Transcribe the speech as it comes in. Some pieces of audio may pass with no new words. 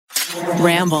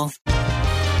Ramble.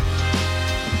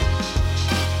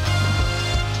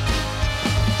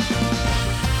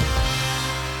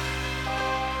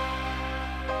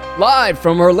 Live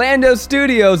from Orlando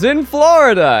Studios in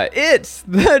Florida, it's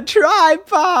the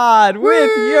Tripod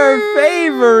with your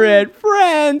favorite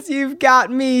friends. You've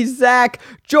got me, Zach.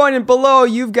 Joining below,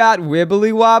 you've got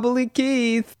Wibbly Wobbly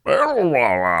Keith.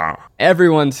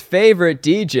 Everyone's favorite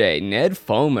DJ, Ned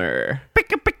Fomer.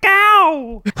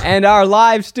 And our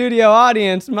live studio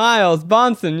audience, Miles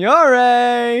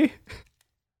Bonsignore.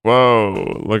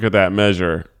 Whoa, look at that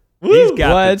measure. He's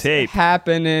got What's the tape.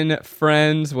 happening,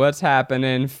 friends? What's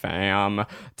happening, fam?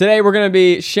 Today we're going to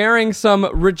be sharing some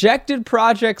rejected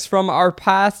projects from our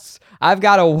pasts. I've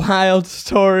got a wild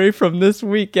story from this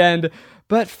weekend.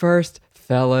 But first,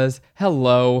 fellas,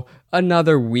 hello.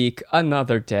 Another week,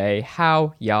 another day.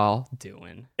 How y'all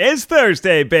doing? It's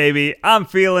Thursday, baby. I'm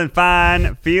feeling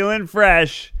fine, feeling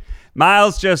fresh.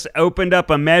 Miles just opened up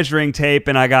a measuring tape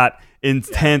and I got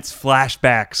intense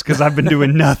flashbacks because I've been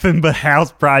doing nothing but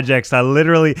house projects. I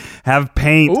literally have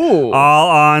paint all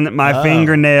on my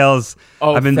fingernails.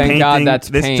 Oh, I've been thank painting. God that's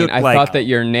this paint. took I like, thought that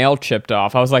your nail chipped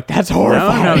off. I was like, that's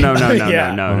horrifying.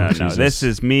 No. Jesus. This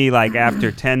is me like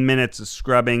after 10 minutes of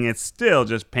scrubbing, it's still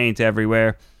just paint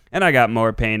everywhere. And I got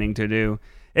more painting to do.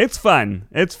 It's fun.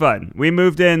 It's fun. We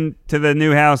moved in to the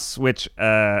new house, which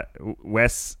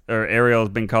Wes or Ariel has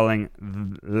been calling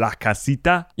La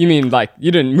Casita. You mean like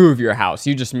you didn't move your house.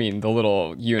 You just mean the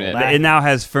little unit. It now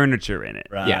has furniture in it.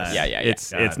 Right. Yeah.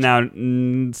 It's now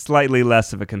slightly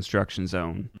less of a construction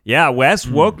zone. Yeah, Wes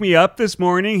woke me up this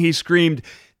morning. He screamed,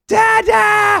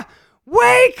 "Dada,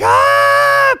 wake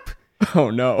up! Oh,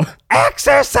 no.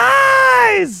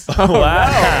 Exercise!"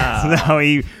 Wow. So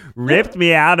he ripped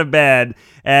me out of bed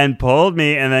and pulled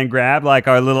me and then grabbed like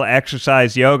our little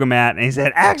exercise yoga mat and he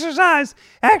said, exercise,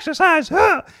 exercise.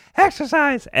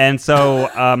 And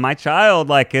so my child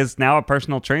like is now a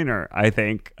personal trainer, I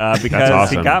think, because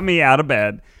awesome. he got me out of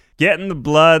bed, getting the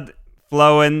blood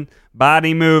flowing,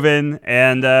 body moving,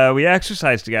 and we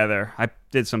exercised together. I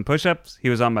did some push-ups. He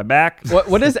was on my back.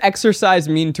 What does exercise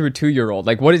mean to a 2-year-old?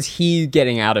 Like, what is he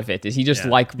getting out of it? Is he just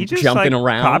He just jumping like,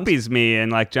 around? copies me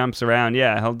and like jumps around.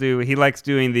 Yeah, he likes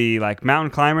doing the like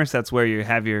mountain climbers. That's where you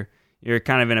have you're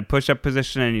kind of in a push-up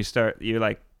position and you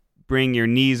like bring your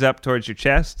knees up towards your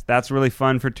chest. That's really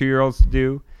fun for 2-year-olds to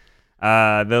do.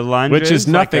 The lunges, Which is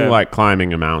nothing like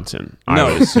climbing a mountain. I would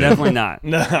no, assume. definitely not.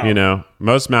 No. You know,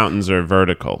 most mountains are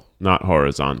vertical, not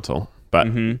horizontal. But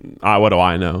what do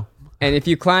I know? And if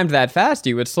you climbed that fast,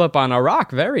 you would slip on a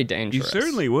rock. Very You dangerous.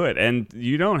 certainly would, and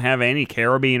you don't have any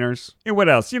carabiners. And what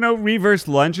else? Reverse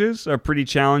lunges are pretty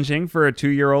challenging for a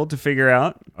 2-year-old to figure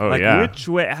out. Oh, like, yeah. which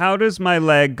way? How does my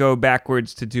leg go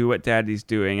backwards to do what Daddy's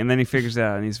doing? And then he figures it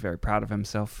out, and he's very proud of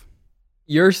himself.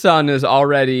 Your son is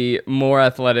already more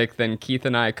athletic than Keith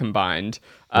and I combined.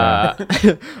 I'm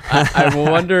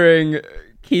wondering,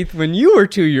 Keith, when you were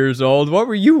 2 years old, what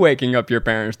were you waking up your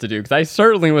parents to do? Because I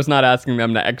certainly was not asking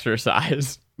them to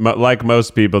exercise. Like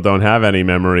most people, don't have any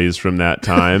memories from that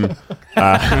time.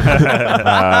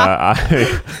 I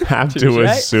have to Touché.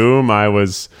 assume I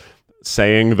was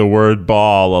saying the word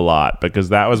ball a lot because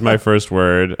that was my first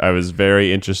word. I was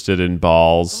very interested in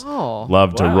balls. Oh,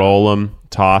 Loved to roll them,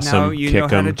 toss Now them, you know kick how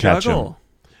them, to catch them. juggle.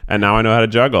 And now I know how to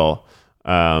juggle.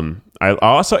 I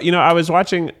also, I was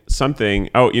watching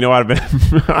something. Oh, you know what?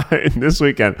 I've been this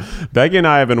weekend. Becky and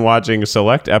I have been watching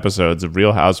select episodes of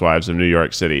Real Housewives of New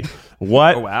York City.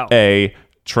 What a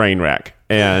train wreck!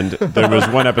 And there was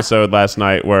one episode last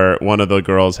night where one of the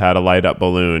girls had a light up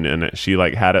balloon, and she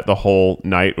like had it the whole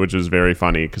night, which was very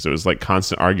funny because it was like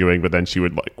constant arguing. But then she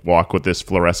would like walk with this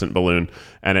fluorescent balloon,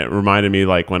 and it reminded me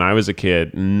like when I was a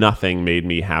kid, nothing made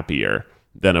me happier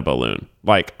than a balloon.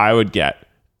 Like I would get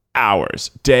hours,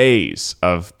 days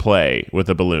of play with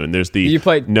a balloon. There's the You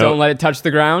play Don't Let It Touch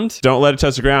the Ground? Don't let it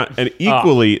touch the ground. And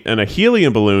equally, in a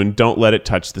helium balloon, don't let it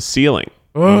touch the ceiling.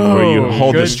 Where you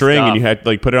hold the good string stuff. and you had to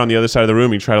like put it on the other side of the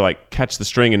room. And you try to like catch the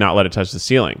string and not let it touch the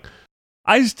ceiling.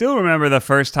 I still remember the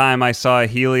first time I saw a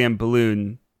helium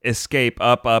balloon escape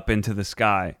up into the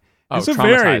sky. Oh, It's a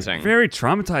traumatizing. very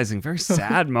traumatizing, very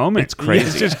sad moment. It's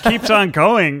crazy. It just keeps on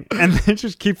going, and then it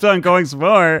just keeps on going some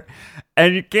more,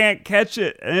 and you can't catch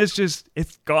it, and it's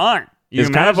gone. You It's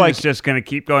kind of imagine like it's just going to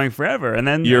keep going forever, and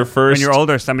then your when first- you're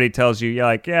older, somebody tells you, you're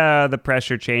like, yeah, the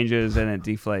pressure changes and it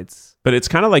deflates. But it's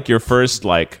kind of like your first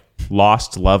like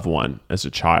lost loved one as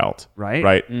a child. Right?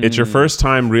 Right. It's your first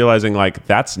time realizing like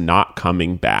that's not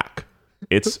coming back.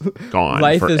 It's gone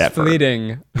Life forever. is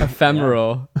fleeting,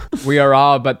 ephemeral. We are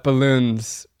all but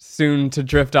balloons. soon to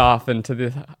drift off into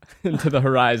the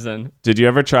horizon. Did you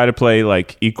ever try to play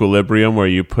like Equilibrium, where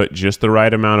you put just the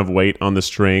right amount of weight on the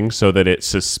string so that it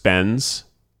suspends?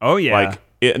 Oh yeah. Like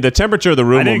the temperature of the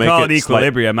room I will didn't make call it it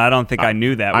equilibrium. I don't think I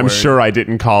knew that I'm word. sure I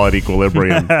didn't call it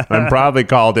equilibrium. I probably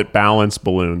called it balance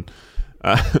balloon.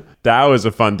 That was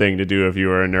a fun thing to do if you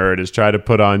were a nerd, is try to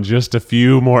put on just a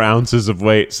few more ounces of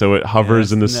weight so it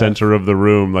hovers in the center of the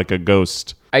room like a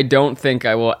ghost. I don't think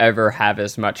I will ever have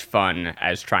as much fun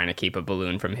as trying to keep a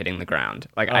balloon from hitting the ground.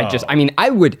 Like I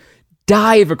would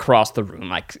dive across the room,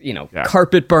 like,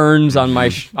 carpet burns on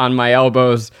my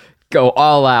elbows, go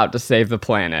all out to save the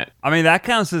planet. I mean, that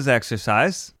counts as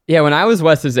exercise. Yeah, when I was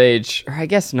Wes's age, or I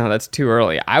guess no, that's too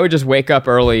early. I would just wake up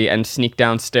early and sneak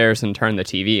downstairs and turn the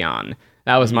TV on.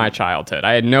 That was my childhood.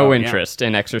 I had no interest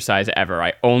in exercise ever.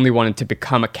 I only wanted to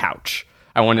become a couch.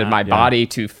 I wanted my body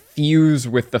to fuse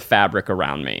with the fabric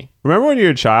around me. Remember when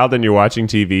you're a child and you're watching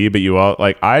TV, but you all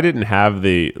I didn't have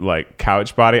the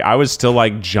couch body. I was still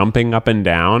jumping up and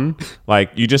down.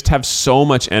 You just have so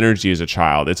much energy as a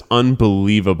child. It's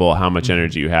unbelievable how much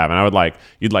energy you have. And I would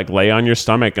you'd lay on your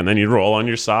stomach and then you'd roll on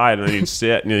your side and then you'd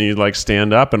sit and then you'd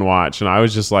stand up and watch. And I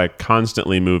was just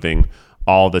constantly moving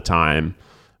all the time.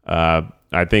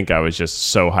 I think I was just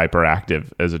so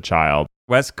hyperactive as a child.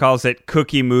 Wes calls it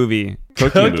cookie movie.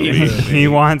 Cookie movie. He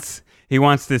wants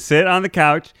to sit on the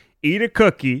couch, eat a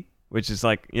cookie, which is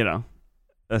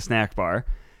a snack bar,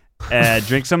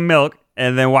 drink some milk,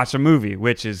 and then watch a movie,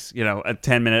 which is, a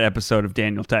 10-minute episode of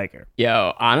Daniel Tiger.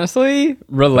 Yo, honestly,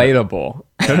 relatable.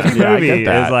 Movie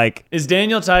is Is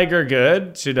Daniel Tiger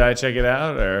good? Should I check it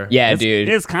out? Or Dude.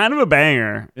 It's kind of a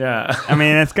banger. Yeah. I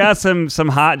mean, it's got some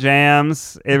hot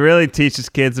jams. It really teaches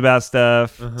kids about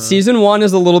stuff. Season 1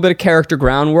 is a little bit of character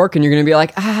groundwork, and you're going to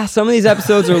be some of these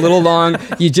episodes are a little long.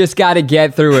 You just got to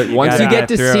get through it. Once you get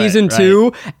to season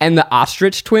 2 and the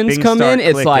ostrich twins Things come in,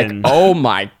 start it's clicking. oh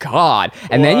my God.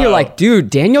 And then you're like,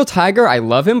 dude, Daniel Tiger, I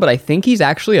love him, but I think he's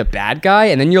actually a bad guy.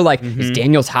 And then you're like, is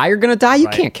Daniel Tiger going to die? You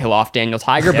can't kill off Daniel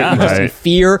Tiger, but you just in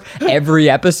fear every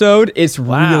episode. It's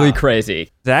really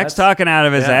crazy. Zach's talking out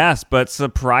of his ass, but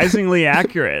surprisingly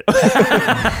accurate.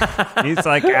 He's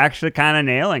actually kind of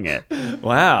nailing it.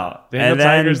 Wow. And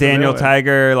then Daniel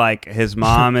Tiger, his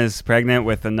mom is pregnant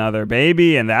with another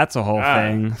baby, and that's a whole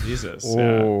thing. Jesus.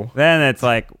 Oh. Then it's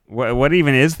what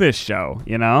even is this show,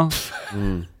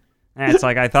 And it's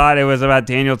I thought it was about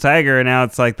Daniel Tiger, and now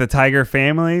it's the Tiger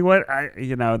family.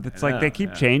 It's they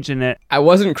keep changing it. I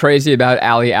wasn't crazy about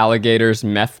Ali Alligator's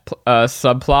meth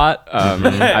subplot.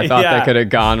 I thought they could have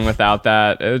gone without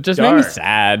that. It just made me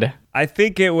sad. I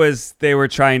think it was they were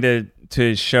trying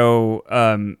to show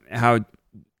how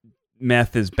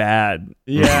meth is bad.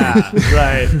 Yeah.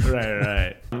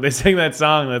 Right. They sing that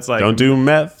song that's don't do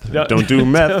meth. Don't do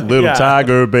meth, little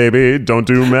tiger, baby. Don't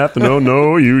do meth.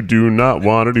 No, you do not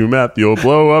want to do meth. You'll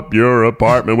blow up your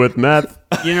apartment with meth.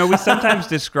 We sometimes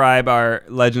describe our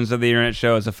Legends of the Internet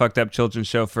show as a fucked up children's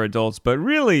show for adults, but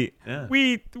really,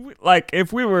 we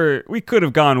we could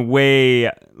have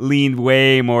leaned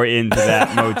way more into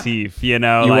that motif, You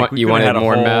wanted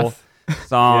more meth?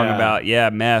 Song about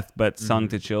meth, but sung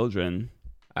to children.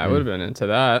 I would have been into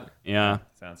that. Yeah.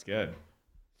 Sounds good.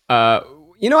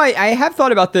 I have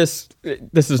thought about this.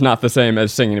 This is not the same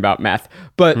as singing about meth,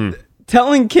 but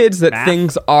telling kids that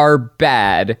things are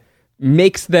bad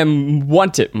makes them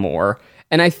want it more.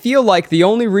 And I feel like the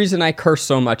only reason I curse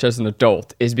so much as an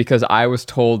adult is because I was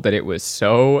told that it was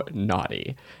so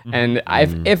naughty. And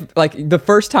if the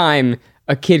first time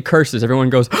a kid curses, everyone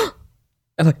goes,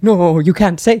 I'm no, you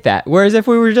can't say that. Whereas if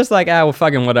we were just well,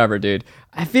 fucking whatever, dude,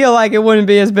 I feel like it wouldn't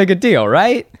be as big a deal,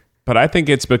 right? But I think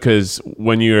it's because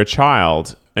when you're a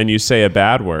child and you say a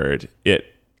bad word, it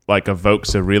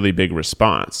evokes a really big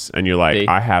response. And you're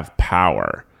I have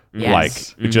power.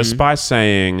 Yes. Just by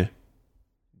saying,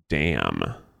 damn,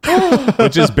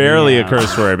 which is barely a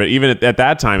curse word. But even at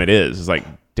that time, it is. It's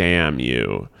damn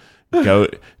you.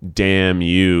 Damn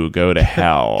you. Go to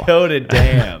hell. Go to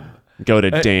damn. Go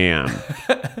to damn.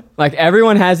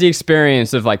 Everyone has the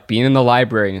experience of being in the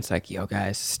library and it's yo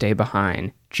guys, stay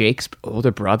behind. Jake's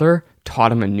older brother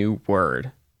taught him a new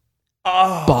word.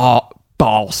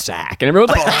 Ball sack. And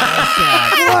everyone's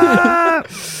I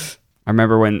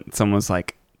remember when someone was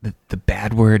the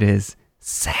bad word is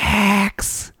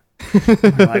sax.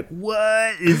 We're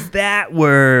what is that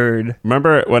word?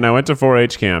 Remember when I went to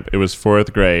 4-H camp, it was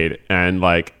 4th grade. And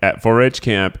at 4-H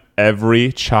camp,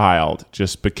 every child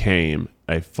just became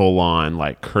a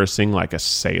full-on cursing like a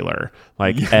sailor.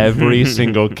 Every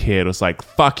single kid was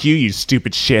fuck you, you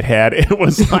stupid shithead. It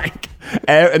was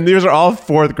and these are all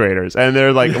 4th graders, and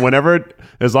they're whenever,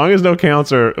 as long as no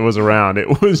counselor was around,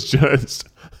 it was just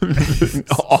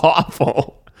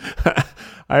Awful.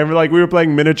 We were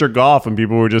playing miniature golf and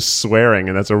people were just swearing,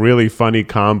 and that's a really funny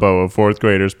combo of fourth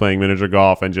graders playing miniature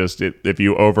golf, and just if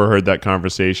you overheard that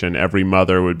conversation, every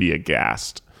mother would be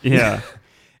aghast. Yeah.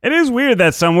 It is weird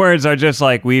that some words are just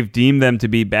like we've deemed them to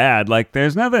be bad. Like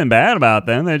there's nothing bad about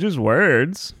them. They're just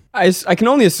words. I can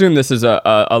only assume this is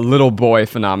a little boy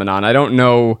phenomenon. I don't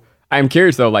know. I'm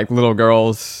curious though, like little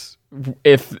girls,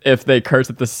 if they curse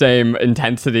at the same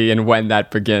intensity and when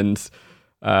that begins.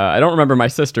 I don't remember my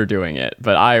sister doing it,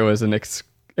 but I was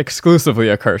exclusively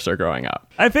a cursor growing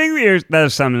up. I think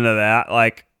there's something to that.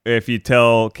 Like if you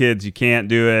tell kids you can't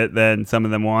do it, then some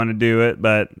of them want to do it.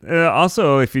 But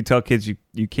also if you tell kids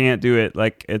you can't do it,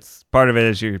 like it's part of it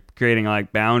is you're creating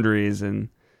like boundaries, and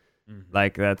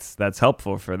like that's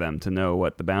helpful for them to know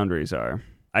what the boundaries are.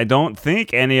 I don't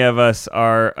think any of us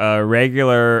are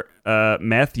regular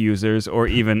meth users or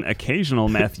even occasional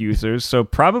meth users. So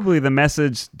probably the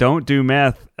message "don't do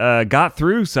meth" got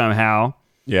through somehow.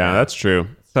 Yeah, that's true.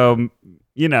 So,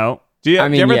 you know. Do you ever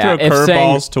throw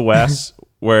curveballs to Wes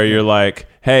where you're like,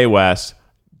 hey, Wes,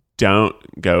 don't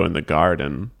go in the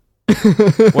garden?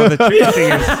 Well, the tricky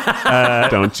thing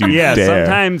is, don't you yeah, dare.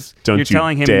 sometimes don't you're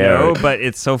telling him dare. no, but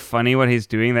it's so funny what he's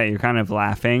doing that you're kind of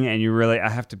laughing, and I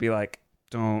have to be like,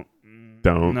 don't.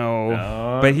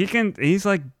 No. But he's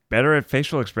like better at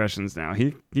facial expressions now.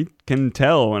 He can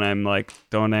tell when I'm like,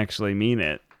 don't actually mean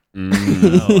it.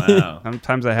 Oh, wow.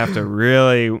 Sometimes I have to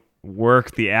really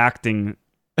work the acting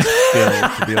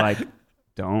skills to be like,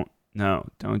 don't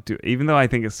do it. Even though I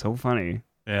think it's so funny.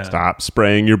 Yeah. Stop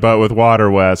spraying your butt with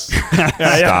water, Wes.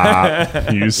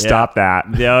 Stop. You stop that.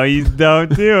 No, you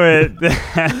don't do it.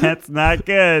 That's not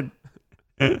good.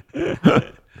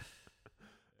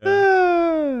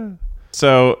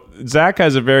 So Zach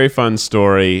has a very fun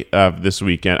story of this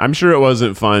weekend. I'm sure it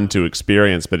wasn't fun to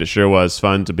experience, but it sure was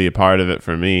fun to be a part of it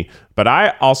for me. But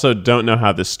I also don't know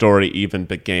how this story even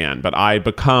began. But I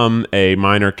become a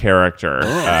minor character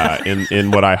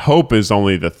in what I hope is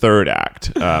only the third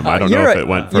act. I don't know if it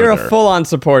went further. You're a full-on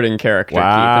supporting character, Keith,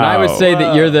 and I would say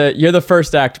that you're the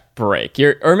first act break.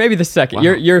 Or maybe the second.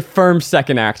 Wow. You're firm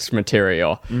second act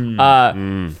material.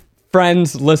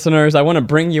 Friends, listeners, I want to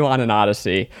bring you on an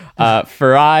odyssey.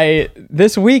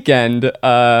 This weekend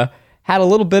had a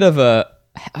little bit of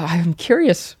I'm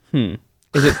curious,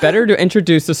 is it better to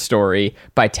introduce a story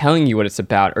by telling you what it's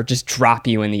about, or just drop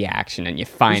you in the action and you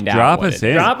find out drop what us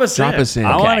it in. is? Drop us in.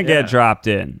 I want to get dropped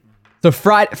in. So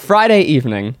Friday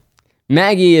evening,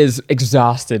 Maggie is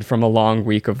exhausted from a long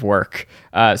week of work.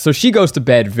 So she goes to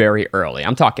bed very early.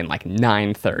 I'm talking like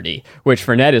 9:30, which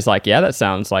for Ned is like, yeah, that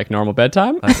sounds like normal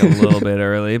bedtime. Like a little bit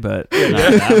early, but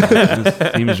not that much.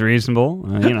 It seems reasonable.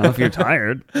 If you're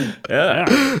tired.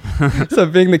 Yeah. So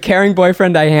being the caring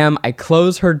boyfriend I am, I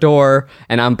close her door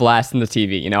and I'm blasting the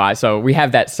TV. So we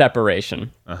have that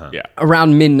separation. Yeah.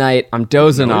 Around midnight, I'm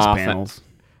dozing Noise off. panels.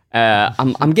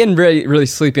 I'm getting really, really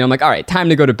sleepy. I'm like, all right, time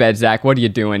to go to bed, Zach. What are you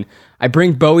doing? I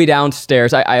bring Bowie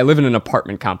downstairs. I live in an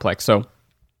apartment complex, so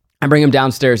I bring him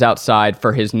downstairs outside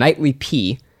for his nightly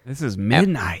pee. This is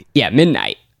midnight. Yeah,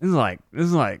 midnight. This is like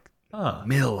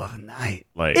middle of the night.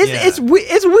 Like It's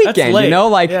weekend, late.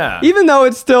 Even though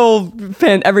it's still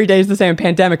every day is the same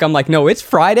pandemic, I'm like, no, it's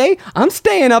Friday. I'm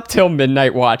staying up till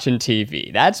midnight watching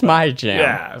TV. That's my jam.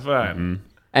 Yeah, fine.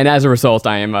 And as a result,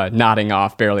 I am nodding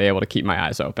off, barely able to keep my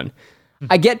eyes open.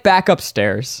 I get back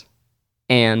upstairs,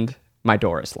 and my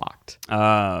door is locked.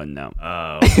 Oh, no.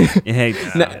 Oh. You hate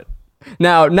that.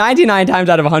 Now, 99 times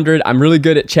out of 100, I'm really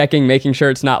good at checking, making sure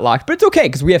it's not locked. But it's okay,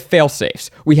 because we have fail-safes.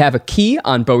 We have a key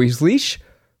on Bowie's leash,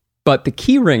 but the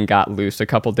key ring got loose a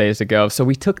couple days ago, so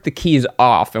we took the keys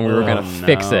off, and we were going to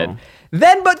fix it.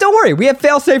 But don't worry, we have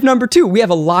fail-safe number 2. We have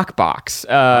a lockbox.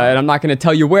 And I'm not going to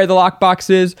tell you where the lockbox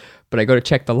is, but I go to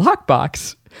check the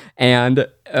lockbox, and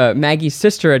Maggie's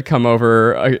sister had come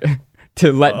over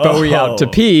to let Bowie out to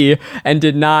pee and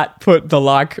did not put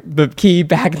the key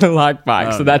back in the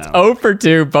lockbox. So that's 0 for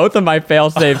 2. Both of my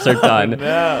fail-safes are done.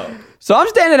 No. So I'm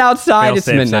standing outside. It's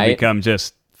Fail-safes have midnight. become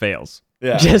just fails.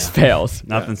 Yeah. Just fails.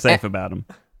 Nothing safe about them.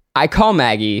 I call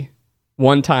Maggie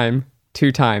 1 time,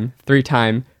 2 time, 3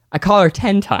 time. I call her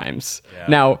 10 times. Yeah.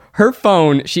 Now, her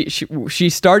phone, she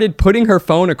started putting her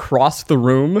phone across the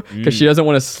room because she doesn't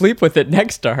want to sleep with it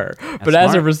next to her. But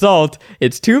as a result,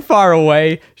 it's too far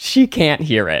away. She can't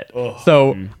hear it.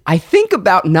 So I think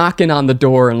about knocking on the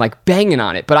door and like banging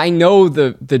on it. But I know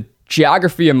the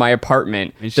geography of my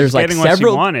apartment, And she's there's like getting what she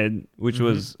several. wanted, which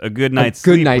was a good night's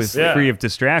good sleep night's with sleep. free of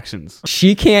distractions.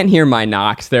 She can't hear my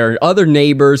knocks. There are other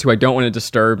neighbors who I don't want to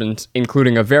disturb,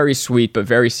 including a very sweet but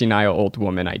very senile old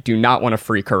woman. I do not want to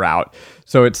freak her out.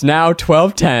 So it's now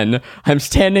 12:10. I'm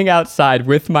standing outside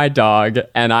with my dog,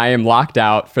 and I am locked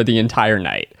out for the entire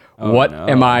night. What no.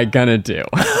 am I gonna do?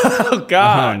 Oh Oh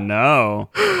God. no.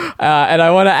 And I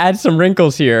want to add some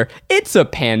wrinkles here. It's a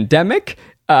pandemic.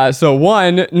 So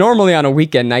one, normally on a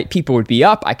weekend night, people would be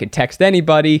up. I could text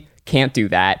anybody. Can't do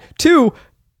that. Two,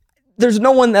 there's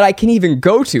no one that I can even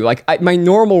go to. Like my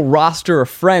normal roster of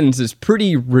friends is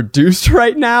pretty reduced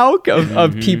right now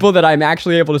of people that I'm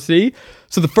actually able to see.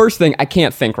 So the first thing, I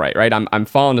can't think right? I'm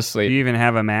falling Do asleep. you even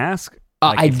have a mask?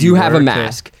 I if do you have were a to-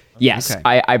 mask. Yes, Okay.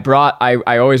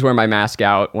 I always wear my mask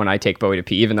out when I take Bowie to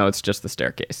pee, even though it's just the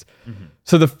staircase. Mm-hmm.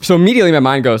 So immediately my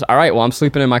mind goes, all right, well, I'm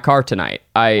sleeping in my car tonight.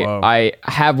 Whoa. I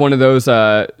have one of those.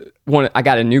 I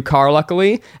got a new car,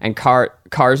 luckily, and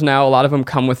cars now, a lot of them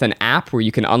come with an app where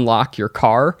you can unlock your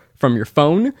car from your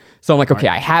phone. So I'm like, okay,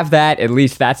 I have that. At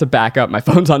least that's a backup. My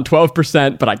phone's on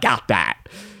 12%, but I got that.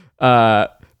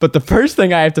 But the first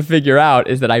thing I have to figure out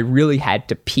is that I really had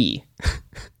to pee.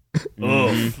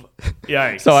 Oof.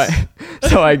 Yikes.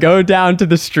 So I go down to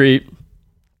the street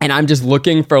and I'm just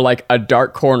looking for like a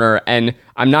dark corner, and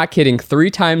I'm not kidding, 3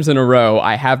 times in a row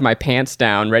I have my pants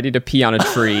down ready to pee on a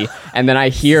tree, and then I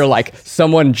hear like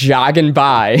someone jogging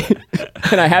by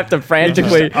and I have to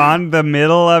frantically On the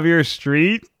middle of your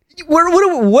street?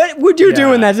 what would you do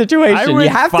Yeah. in that situation? I would You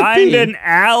have to find pee. an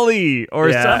alley or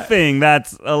Yeah. something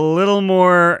that's a little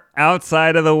more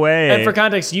outside of the way. And for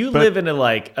context, you live in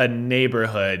a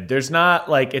neighborhood. There's not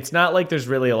like it's not like there's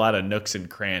really a lot of nooks and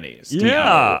crannies. to Yeah.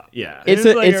 go. Yeah. It's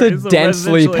It's a like it's a- a it's a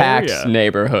densely residential packed area.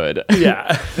 neighborhood.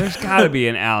 Yeah. There's got to be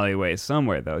an alleyway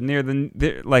somewhere though, near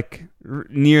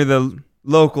near the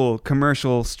local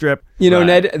commercial strip. You know,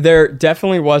 Right. Ned, there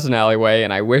definitely was an alleyway,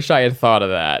 and I wish I had thought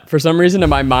of that. For some reason in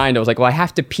my mind, I was like, well, I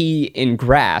have to pee in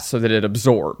grass so that it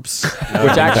absorbs. Which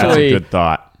That's a actually, good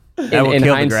thought. That will in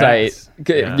kill the hindsight,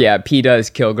 grass. yeah, pee does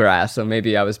kill grass, so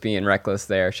maybe I was being reckless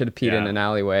there. Should have peed in Yeah. an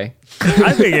alleyway.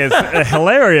 I think it's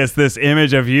hilarious, this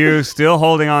image of you still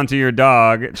holding on to your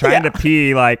dog, trying to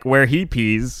pee like where he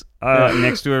pees,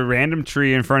 next to a random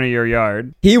tree in front of your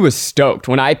yard. He was stoked.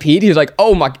 When I peed, he was like,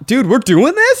 oh my, dude, we're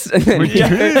doing this? And then Are we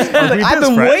I've best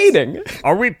been friends? waiting.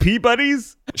 Are we pee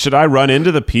buddies? Should I run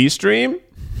into the pee stream?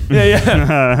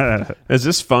 Yeah. Is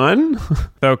this fun?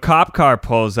 So cop car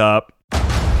pulls up.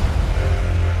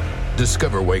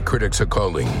 Discover why critics are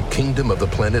calling Kingdom of the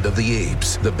Planet of the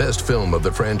Apes the best film of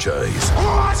the franchise.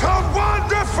 What a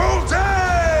wonderful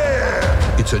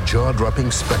day! It's a jaw-dropping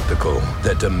spectacle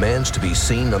that demands to be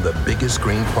seen on the biggest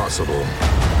screen possible.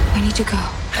 We need to go.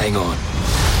 Hang on.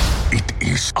 It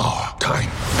is our time.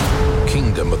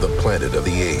 Kingdom of the Planet of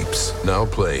the Apes. Now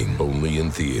playing only in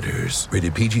theaters.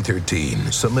 Rated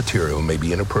PG-13. Some material may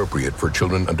be inappropriate for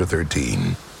children under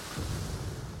 13.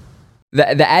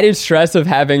 The added stress of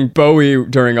having Bowie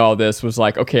during all this was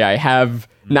like, okay, I have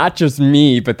not just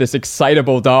me, but this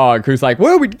excitable dog who's like,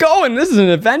 where are we going? This is an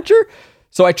adventure.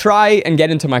 So I try and get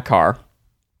into my car.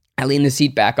 I lean the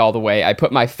seat back all the way. I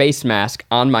put my face mask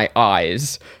on my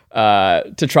eyes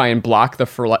to try and block the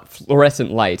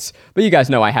fluorescent lights. But you guys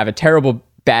know I have a terrible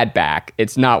bad back.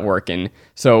 It's not working.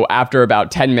 So after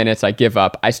about 10 minutes, I give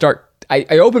up. I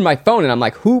open my phone and I'm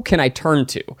like, who can I turn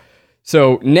to?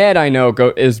 So Ned, I know,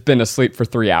 has been asleep for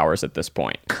 3 hours at this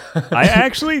point. I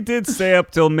actually did stay up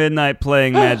till midnight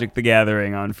playing Magic the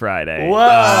Gathering on Friday.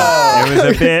 Whoa. It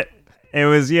was a bit,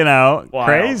 Wild.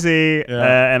 crazy,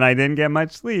 Yeah. and I didn't get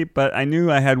much sleep, but I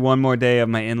knew I had one more day of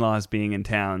my in-laws being in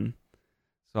town,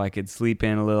 so I could sleep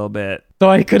in a little bit. So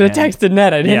I could have Yeah. texted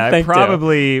Ned. I didn't Yeah, I think to.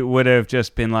 probably would have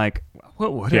just been like,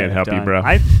 what would I Can't have help you, done? bro.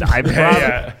 I probably,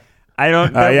 Yeah. I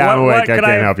don't, Yeah, I'm what awake. I could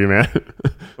can't help you, man.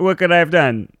 What could I have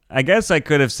done? I guess I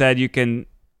could have said you can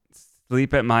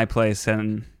sleep at my place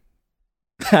and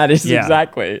That is Yeah.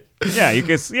 exactly. yeah, you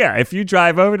can. Yeah, if you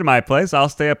drive over to my place, I'll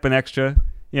stay up an extra,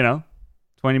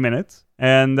 20 minutes,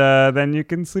 and then you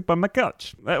can sleep on my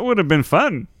couch. That would have been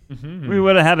fun. We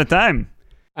would have had a time.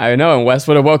 I know, and Wes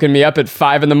would have woken me up at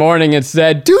 5 a.m. and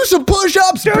said, do some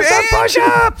push-ups, Do some bitch!"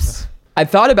 push-ups. I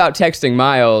thought about texting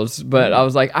Miles, but I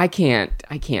was like, I can't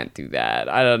do that.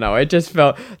 I don't know. It just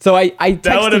felt, so I texted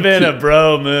That would have been a Keith.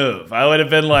 bro move. I would have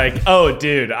been like, oh,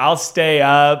 dude, I'll stay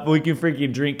up. We can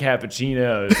freaking drink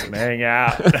cappuccinos and hang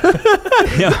out.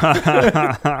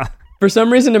 For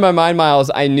some reason in my mind, Miles,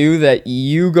 I knew that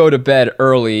you go to bed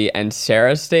early and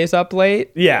Sarah stays up late.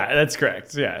 Yeah, that's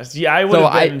correct. Yes. Yeah, I would So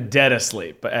have been dead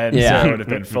asleep, and Yeah. Sarah would have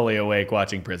been fully awake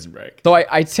watching Prison Break. So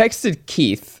I texted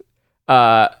Keith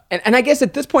And I guess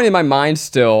at this point in my mind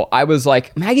still, I was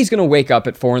like, Maggie's going to wake up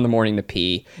at 4 a.m. to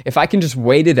pee. If I can just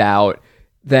wait it out,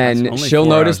 then Only she'll 4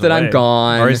 notice hours that away. I'm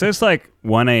gone. Or is this like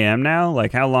 1 a.m. now?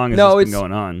 Like, how long has No, this been it's-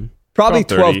 going on? Probably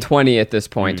 12:30. 12:20 at this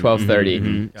point,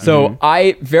 12:30. So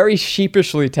I very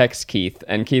sheepishly text Keith,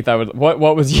 and Keith, what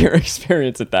was your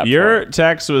experience at that Your point?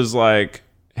 text was like,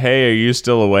 "Hey, are you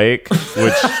still awake?"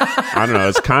 Which I don't know.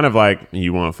 It's kind of like,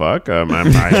 "You want to fuck?" I'm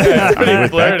with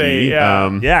flirty, Becky.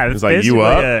 yeah. Yeah, it's like, "You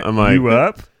up?" basically I'm like, you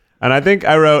up? And I think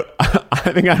I wrote,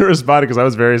 I think I responded because I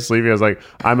was very sleepy. I was like,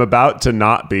 "I'm about to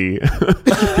not be,"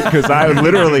 because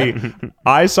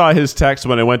I saw his text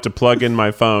when I went to plug in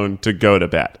my phone to go to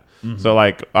bed. So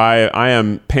like I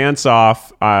am pants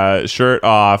off, shirt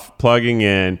off, plugging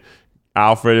in.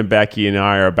 Alfred and Becky and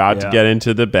I are about to get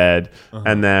into the bed,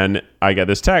 and then I get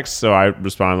this text. So I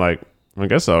respond like, I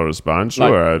guess I'll respond.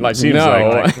 Sure. Like, It seems no.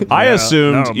 like I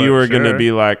assumed no, you but were going to sure.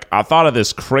 be like, I thought of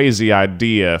this crazy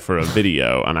idea for a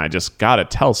video, and I just got to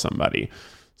tell somebody.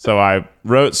 So I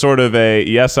wrote sort of a,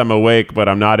 yes, I'm awake, but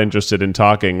I'm not interested in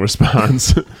talking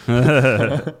response.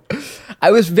 I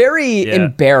was very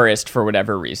embarrassed for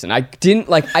whatever reason. I didn't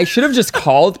I should have just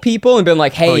called people and been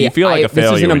like, hey, Oh, you feel like a this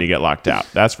failure isn't when you get locked out.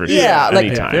 That's for sure. Yeah, like-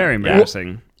 Anytime. Very Yeah.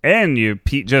 embarrassing. And you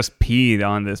just peed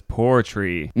on this poor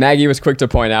tree. Maggie was quick to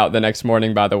point out the next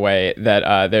morning, by the way,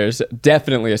 that there's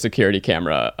definitely a security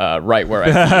camera right where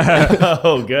I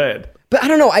Oh, good. But I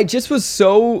don't know. I just was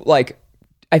so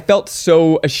I felt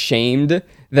so ashamed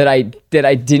that I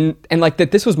didn't, and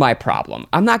that this was my problem.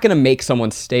 I'm not gonna make someone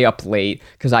stay up late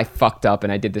because I fucked up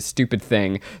and I did this stupid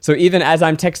thing. So even as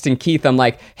I'm texting Keith, I'm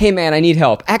like, "Hey man, I need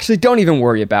help." Actually, don't even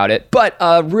worry about it. But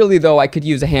really though, I could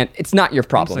use a hand. It's not your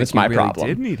problem. It's my You really problem.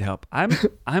 did need help.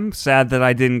 I'm sad that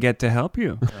I didn't get to help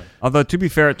you. Although to be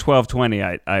fair, at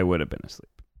 12:20, I would have been asleep.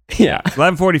 Yeah.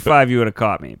 11:45, you would have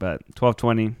caught me, but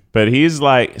 12:20. But he's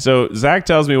like, so Zach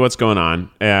tells me what's going on.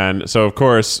 And so, of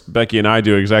course, Becky and I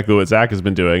do exactly what Zach has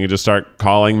been doing and just start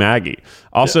calling Maggie.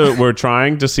 Also, we're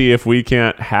trying to see if we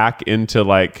can't hack into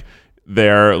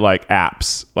their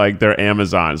apps, like their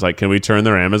Amazons. Like, can we turn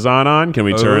their Amazon on? Can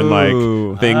we turn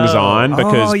things on?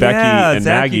 Because Becky and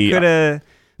Zach, Maggie, could have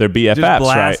they're BFFs, just right?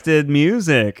 blasted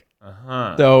music.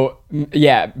 So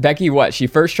yeah, Becky, she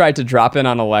first tried to drop in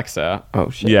on Alexa. Oh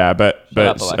shit. Yeah, but Shut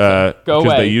up, Alexa. Go 'cause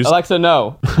away. they use Alexa,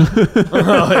 no.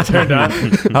 Oh, it turned on.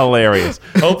 hilarious.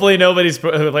 Hopefully nobody's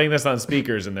playing this on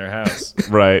speakers in their house.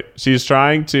 Right. She's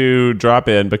trying to drop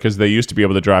in because they used to be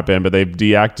able to drop in, but they've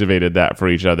deactivated that for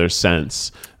each other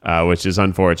since, which is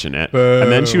unfortunate.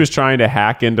 And then she was trying to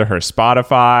hack into her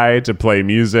Spotify to play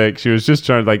music. She was just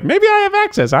trying to maybe I have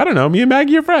access. I don't know. Me and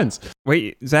Maggie are friends.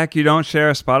 Wait, Zach, you don't share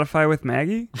a Spotify with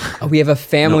Maggie? We have a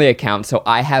family account, so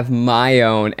I have my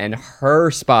own, and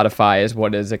her Spotify is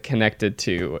what is connected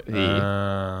to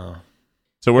the.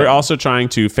 So we're also trying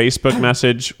to Facebook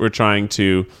message. We're trying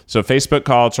to Facebook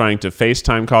call, trying to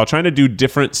FaceTime call, trying to do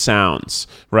different sounds,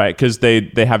 right? Because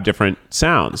they have different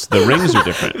sounds. The rings are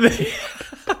different.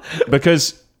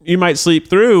 Because you might sleep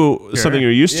through something you're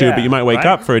used to, Yeah, but you might wake right.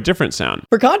 up for a different sound.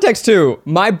 For context, too,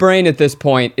 my brain at this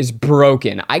point is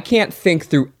broken. I can't think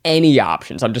through any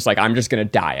options. I'm just gonna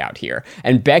die out here.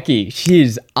 And Becky,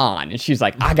 she's on, and she's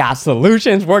like, I got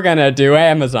solutions. We're gonna do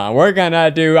Amazon. We're gonna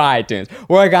do iTunes.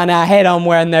 We're gonna hit them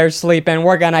when they're sleeping.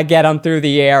 We're gonna get them through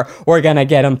the air. We're gonna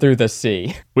get them through the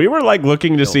sea. We were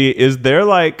looking to see, is there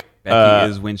Becky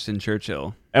is Winston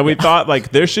Churchill. and we thought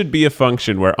there should be a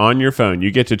function where on your phone you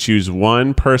get to choose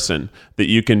one person that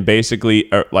you can basically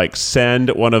send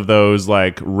one of those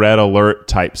red alert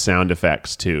type sound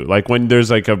effects to. Like when there's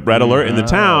a red alert in the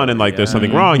town and there's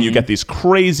something wrong, you get these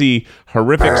crazy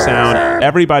horrific sound.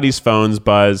 Everybody's phones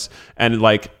buzz, and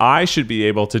I should be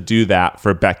able to do that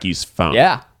for Becky's phone.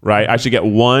 Yeah. Right, I should get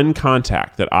one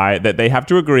contact that they have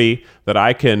to agree that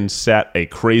I can set a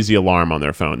crazy alarm on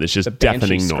their phone. That's just Banshee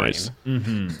deafening scream. noise.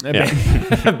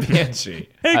 Banshee.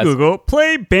 Hey, Google,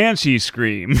 play Banshee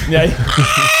Scream. Yeah.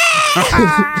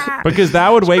 Because that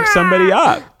would wake somebody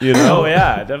up, you know? Oh,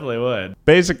 yeah, it definitely would.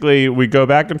 Basically, we go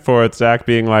back and forth, Zach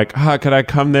being like, could I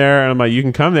come there? And I'm like, you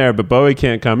can come there, but Bowie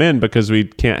can't come in because we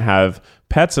can't have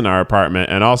pets in our apartment.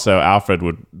 And also, Alfred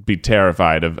would be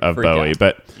terrified of Bowie. out.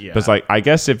 But it's I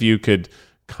guess if you could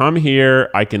come here,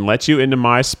 I can let you into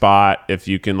my spot. If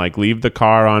you can leave the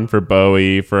car on for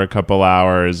Bowie for a couple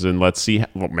hours, and let's see,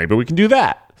 maybe we can do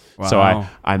that. So Wow.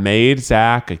 I made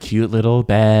Zach a cute little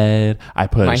bed. I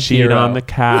put My a sheet hero. on the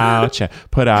couch. I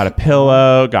put out a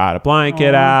pillow, got a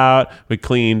blanket out. We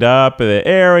cleaned up the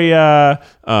area.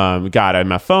 Got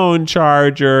him a phone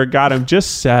charger. Got him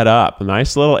just set up. A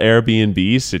nice little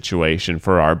Airbnb situation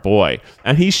for our boy.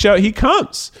 And he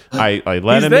comes. I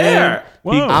let He's him there.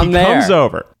 in. He I'm comes there.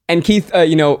 over. And Keith,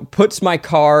 puts my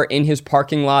car in his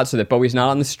parking lot so that Bowie's not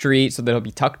on the street, so that he'll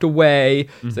be tucked away,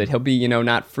 so that he'll be,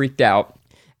 not freaked out.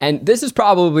 And this is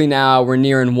probably now, we're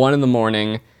nearing 1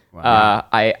 a.m. Wow.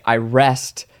 I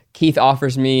rest. Keith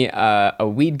offers me a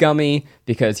weed gummy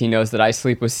because he knows that I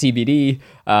sleep with CBD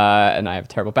and I have a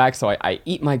terrible back. So I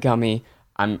eat my gummy.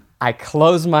 I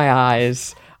close my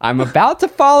eyes. I'm about to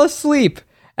fall asleep.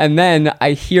 And then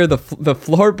I hear the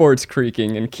floorboards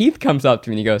creaking, and Keith comes up to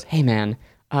me and he goes, "Hey man,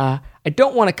 I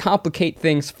don't want to complicate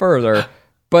things further,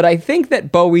 but I think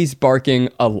that Bowie's barking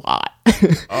a lot."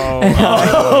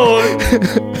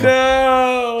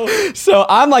 No. So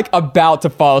I'm like about to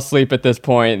fall asleep at this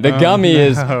point. The gummy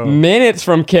is minutes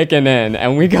from kicking in,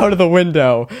 and we go to the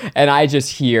window, and I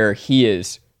just hear he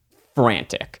is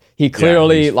frantic. He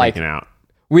clearly he's freaking out.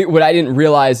 What I didn't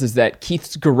realize is that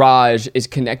Keith's garage is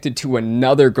connected to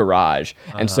another garage.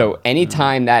 And so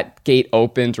anytime that gate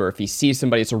opens or if he sees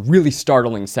somebody, it's a really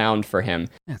startling sound for him.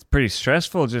 It's pretty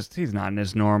stressful. Just he's not in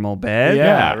his normal bed.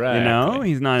 Yeah, right.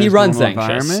 He's not in He his runs normal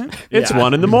anxious. environment. It's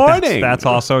 1 a.m. That's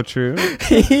also true.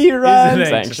 He runs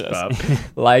an anxious anxious.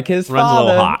 Like his Runs father. a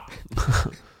little hot.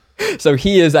 So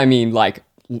he is,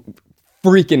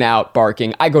 freaking out,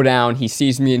 barking. I go down, he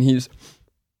sees me, and he's,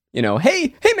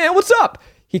 hey man, what's up?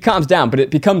 He calms down, but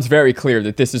it becomes very clear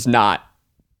that this isn't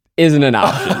an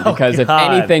option because if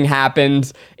God. anything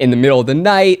happens in the middle of the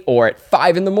night or at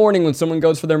 5 a.m. when someone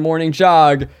goes for their morning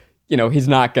jog, he's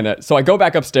not gonna. So I go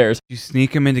back upstairs. You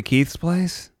sneak him into Keith's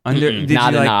place? Did you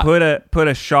not enough. put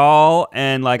a shawl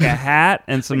and like a hat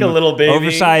and some Like a little baby.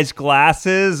 oversized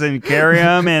glasses and carry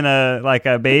him in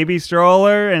a baby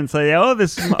stroller and say, "Oh,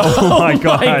 this is oh my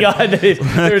god, My God, there's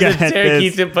Look at this.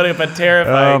 Keith's putting up a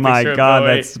terrifying oh my picture of god,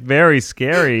 Bowie. that's very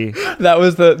scary." That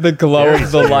was the glow of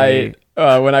the light.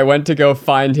 When I went to go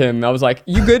find him, I was like,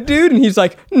 "You good, dude?" And he's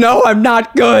like, "No, I'm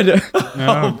not good."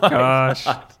 Oh gosh.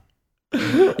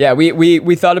 Yeah,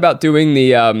 we thought about doing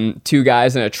the 2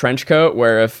 guys in a trench coat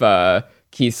where if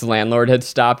Keith's landlord had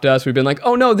stopped us, we'd been like,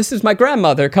 "Oh no, this is my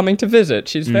grandmother coming to visit.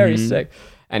 She's very sick."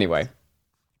 Anyway,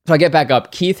 so I get back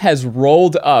up. Keith has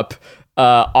rolled up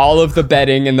all of the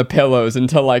bedding and the pillows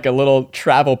into like a little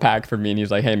travel pack for me, and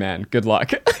he's like, "Hey man, good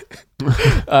luck."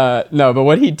 No, but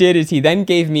what he did is he then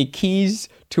gave me keys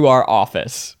to our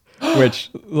office, which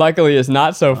luckily is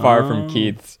not so far from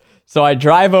Keith's. So I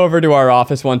drive over to our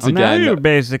office once Now again. you're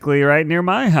basically right near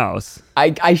my house.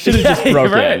 I should have just Yeah,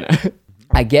 broke right. in.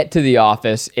 I get to the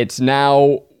office. It's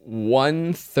now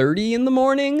 1:30 in the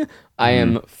morning. I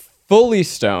am fully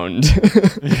stoned.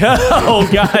 Oh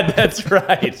God, that's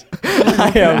right.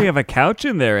 We don't have a couch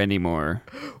in there anymore.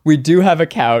 We do have a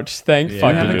couch. Thank we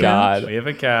fucking have a God. couch. We have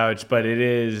a couch, but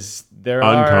there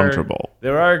Uncomfortable.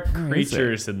 There are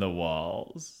creatures in the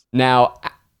walls. Now,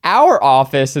 our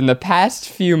office in the past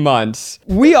few months,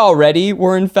 we already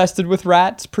were infested with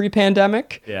rats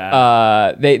pre-pandemic.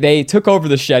 Yeah. They took over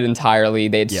the shed entirely.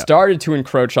 They had started to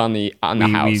encroach on the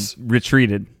house. We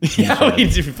retreated. Yeah, we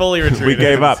fully retreated. We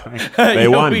gave up. They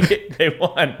won. They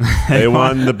won. They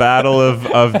won the battle of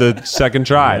the second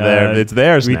try. It's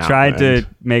theirs We now. tried to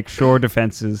make shore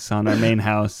defenses on our main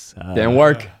house. Didn't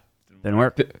work. Didn't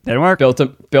work. Didn't work. Built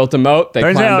a moat. They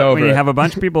Turns climbed out over when you it. have a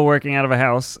bunch of people working out of a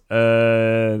house,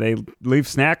 they leave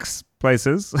snacks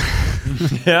places.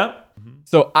 Yeah.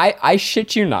 So I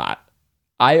shit you not.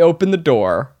 I open the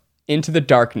door into the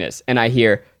darkness and I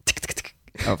hear tick, tick, tick.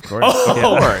 Of course.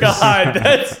 Oh Yeah. God,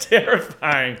 that's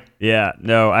terrifying. Yeah,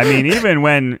 no, I mean, even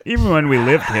when we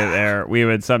lived there, we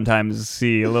would sometimes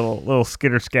see a little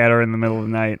skitter scatter in the middle of the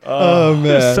night. Oh man.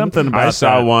 There's something about I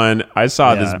saw that. one. I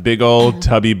saw this big old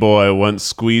tubby boy once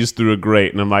squeeze through a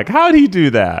grate, and I'm like, how'd he do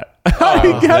that? How'd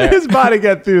he get his body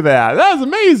get through that? That was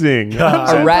amazing. I'm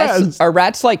so impressed. Are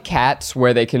rats like cats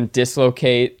where they can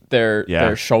dislocate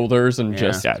their shoulders and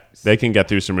just Yeah, they can get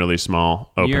through some really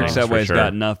small New York openings for Subway's sure.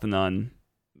 got nothing on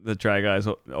the Try Guys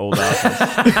old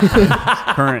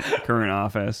office. current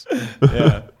office.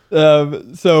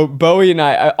 So Bowie and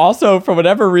I also, for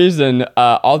whatever reason,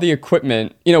 all the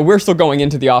equipment, we're still going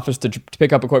into the office to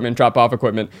pick up equipment, drop off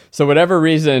equipment. So whatever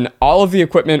reason, all of the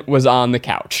equipment was on the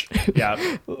couch.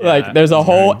 Yeah. Like there's a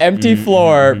whole empty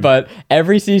floor, but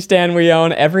every C-stand we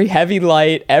own, every heavy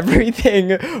light,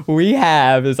 everything we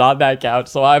have is on that couch.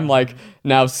 So I'm like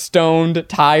now stoned,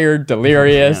 tired,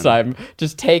 delirious. I'm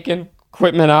just taking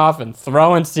equipment off and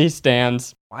throwing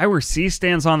C-stands. Why were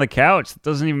C-stands on the couch? That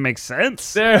doesn't even make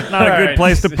sense. They're Not a good alright.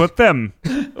 place to put them.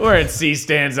 We're at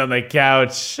C-stands on the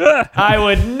couch. I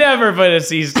would never put a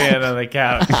C-stand on the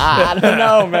couch. I don't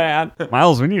know, man.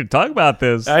 Miles, we need to talk about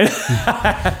this. And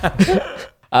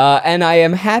I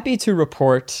am happy to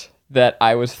report that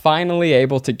I was finally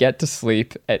able to get to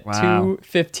sleep at Wow.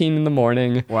 2:15 in the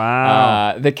morning.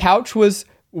 Wow. The couch was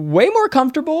way more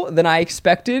comfortable than I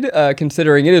expected,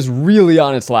 considering it is really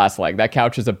on its last leg. That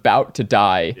couch is about to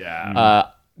die. Yeah.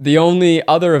 The only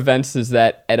other events is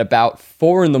that at about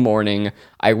 4 in the morning,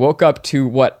 I woke up to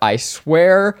what I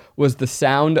swear was the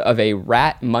sound of a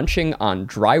rat munching on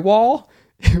drywall.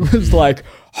 It was like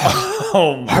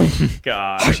Oh my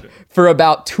god. for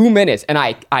about 2 minutes, and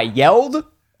I yelled,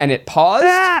 and it paused,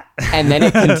 and then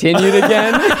it continued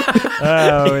again.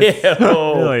 Oh, it's Ew.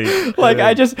 really Like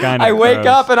kinda I wake gross.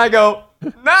 up and I go,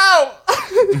 no.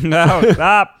 No,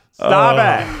 stop. Stop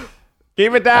it.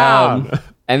 Keep it down.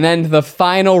 And then the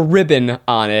final ribbon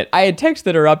on it. I had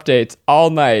texted her updates all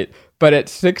night, but at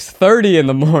 6:30 in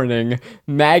the morning,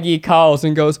 Maggie calls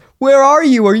and goes, "Where are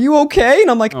you? Are you okay?" And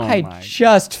I'm like, I my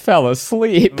just fell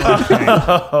asleep.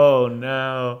 Oh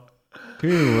no.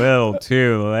 Too little,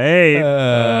 too late.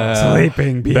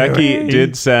 Sleeping Beauty. Becky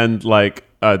did send like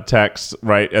a text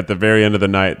right at the very end of the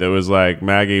night that was like,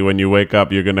 Maggie, when you wake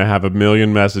up, you're going to have a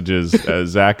million messages.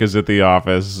 Zach is at the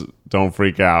office. Don't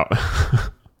freak out.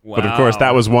 But of course,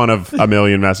 that was one of a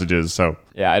million messages. So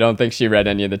Yeah, I don't think she read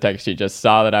any of the text. She just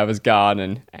saw that I was gone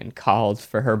and called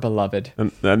for her beloved.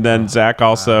 And then Zach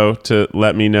also, to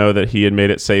let me know that he had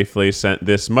made it safely, sent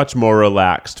this much more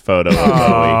relaxed photo of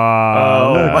Chloe.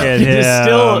 Oh, look at it's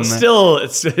him. still,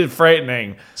 it's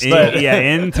frightening. But Yeah,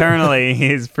 internally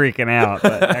he's freaking out,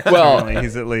 but externally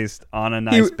he's at least on a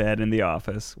nice bed in the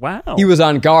office. Wow. He was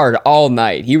on guard all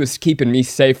night. He was keeping me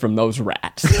safe from those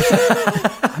rats.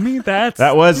 I mean, that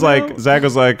Was like, Zach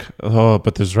was like, oh,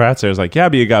 but there's rats there. I was like, yeah,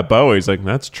 but you got Bowie. He's like,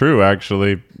 that's true,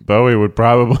 actually. Bowie would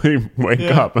probably wake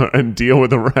up and deal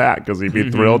with a rat because he'd be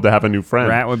thrilled to have a new friend.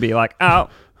 rat would be like, oh,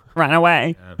 run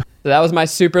away. So that was my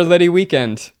super litty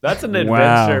weekend. that's an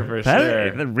adventure for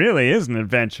That sure. really is an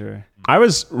adventure. I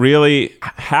was really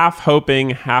half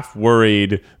hoping, half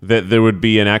worried that there would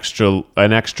be an extra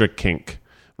kink,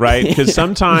 right? Because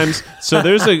sometimes, so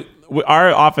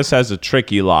our office has a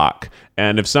tricky lock.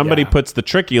 And if somebody puts the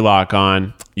tricky lock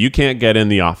on, you can't get in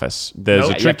the office. There's Nope. a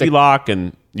You have tricky to lock,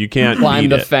 and you can't Climb beat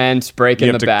the it. fence, break You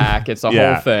in have the to- back. It's a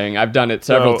Yeah. whole thing. I've done it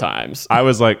several So, times. I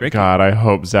was like, God, I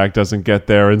hope Zach doesn't get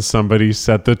there and somebody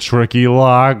set the tricky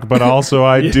lock. But also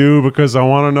I do because I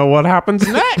want to know what happens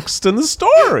next in the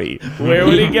story. Where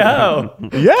would he go?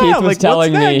 Yeah, Keith was like,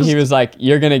 telling what's me, next? he was like,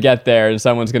 you're going to get there and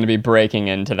someone's going to be breaking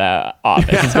into the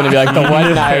office. It's going to be like the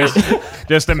one night.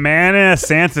 Just a man in a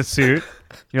Santa suit.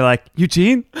 You're like,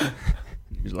 Eugene?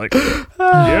 He's like,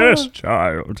 yes,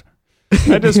 child.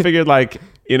 I just figured, like,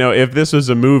 if this was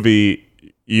a movie,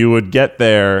 you would get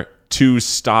there to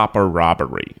stop a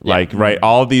robbery. Like, right,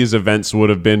 all these events would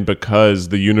have been because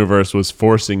the universe was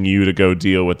forcing you to go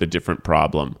deal with a different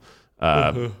problem.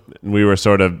 We were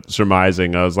sort of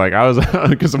surmising. I was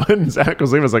because when Zach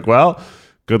was leaving, I was like, well,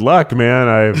 good luck, man.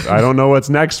 I don't know what's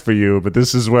next for you, but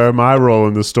this is where my role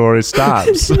in the story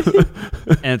stops. And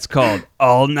it's called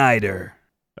All Nighter.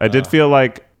 I did feel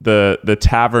like the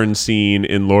tavern scene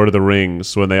in Lord of the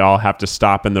Rings when they all have to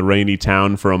stop in the rainy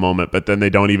town for a moment, but then they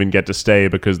don't even get to stay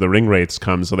because the ring wraiths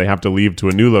come, so they have to leave to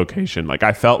a new location. Like,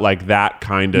 I felt like that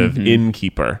kind of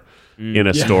innkeeper in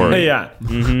a story. Yeah.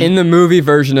 In the movie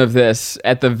version of this,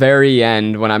 at the very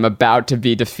end, when I'm about to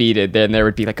be defeated, then there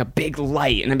would be like a big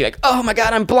light, and I'd be like, "Oh my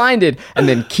god, I'm blinded!" And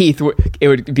then it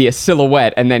would be a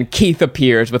silhouette, and then Keith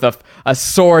appears with a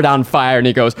sword on fire, and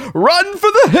he goes, "Run for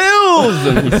the hills!"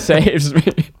 And he saves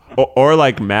me. Or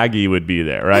like Maggie would be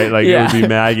there, right? Like, Yeah. it would be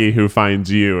Maggie who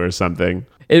finds you or something.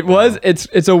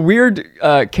 It's a weird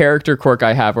character quirk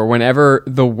I have, where whenever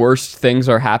the worst things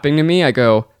are happening to me, I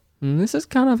go, "This is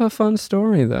kind of a fun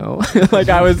story, though." Like,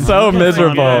 I was so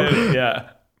miserable. Yeah.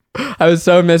 I was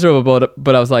so miserable,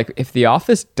 but I was like, if The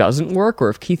Office doesn't work, or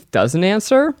if Keith doesn't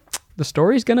answer, the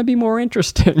story's going to be more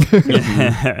interesting.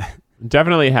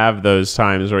 Definitely have those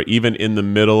times where even in the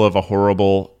middle of a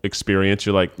horrible experience,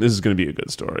 you're like, this is going to be a good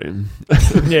story.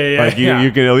 Yeah. Like,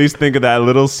 you can at least think of that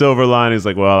little silver line. It's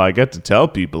like, well, I get to tell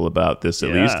people about this at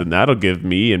least, and that'll give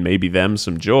me and maybe them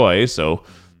some joy. So,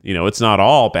 it's not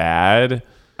all bad.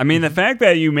 I mean, the fact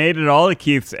that you made it all to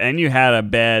Keith's and you had a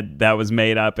bed that was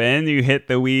made up and you hit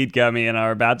the weed gummy and are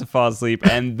about to fall asleep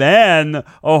and then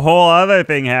a whole other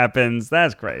thing happens,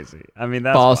 that's crazy. I mean,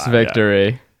 that's False wild.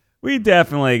 victory. We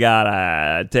definitely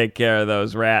gotta take care of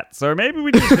those rats. Or maybe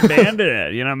we just abandon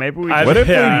it. Maybe we just What if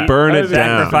we burn it down?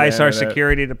 sacrifice our Abandon it.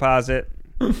 security deposit.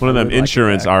 One of them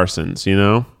insurance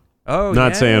arsons, Oh,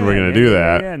 Not saying we're gonna do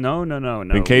that. Yeah, no.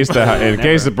 In case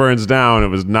it burns down, it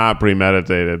was not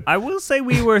premeditated. I will say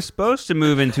we were supposed to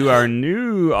move into our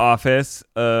new office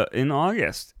in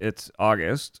August. It's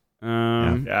August.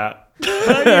 Yeah.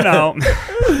 But,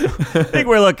 I think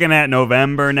we're looking at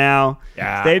November now.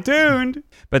 Yeah. Stay tuned.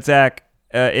 But Zach,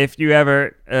 if you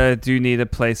ever do need a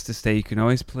place to stay, you can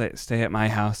always stay at my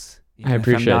house. I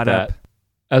appreciate that. Up.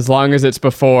 As long as it's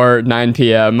before 9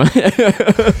 p.m.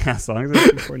 As long as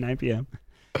it's before 9 p.m.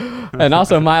 And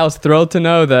also, Miles, thrilled to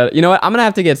know that, you know what, I'm going to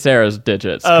have to get Sarah's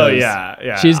digits. Oh, 'cause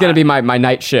yeah. She's going to be my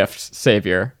night shift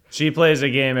savior. She plays a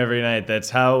game every night that's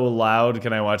how loud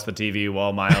can I watch the TV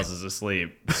while Miles is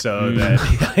asleep so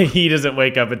that he doesn't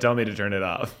wake up and tell me to turn it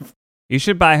off. You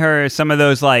should buy her some of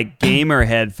those like gamer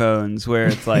headphones where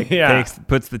it's like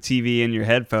puts the TV in your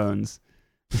headphones.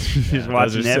 Just watch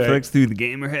Netflix through the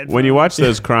gamer headphones. When you watch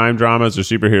those crime dramas or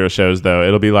superhero shows, though,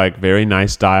 it'll be like very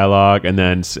nice dialogue, and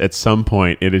then at some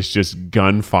point, it is just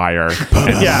gunfire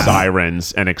and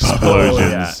sirens and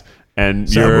explosions, and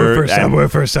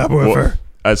subwoofer.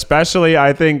 Especially,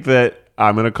 I think that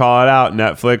I'm gonna call it out.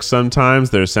 Netflix sometimes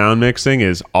their sound mixing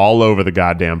is all over the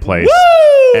goddamn place.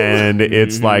 And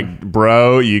it's like,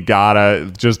 bro, you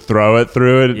gotta just throw it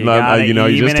through it. You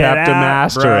just have to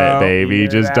master it, baby.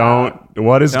 Just don't.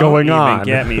 What is going on?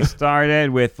 Get me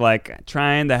started with like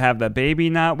trying to have the baby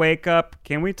not wake up.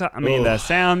 Can we talk? I mean, the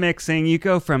sound mixing. You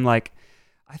go from like,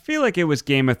 I feel like it was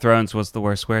Game of Thrones was the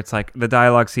worst, where it's like the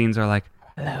dialogue scenes are like,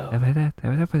 hello,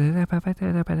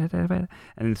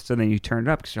 and so then you turn it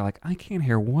up because you're like, I can't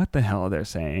hear what the hell they're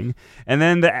saying, and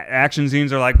then the action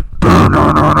scenes are like,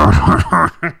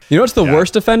 You know what's the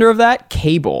worst offender of that?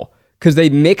 Cable. Because they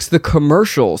mix the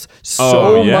commercials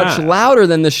so much louder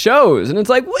than the shows. And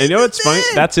it's like, what? You know what's funny?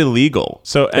 That's illegal.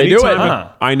 So They do it,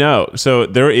 I know. So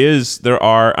there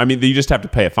are, I mean, you just have to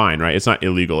pay a fine, right? It's not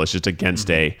illegal. It's just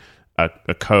against a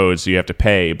code, so you have to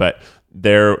pay. But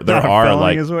there are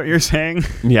like, is what you're saying.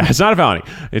 Yeah, it's not a felony.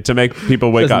 It's to make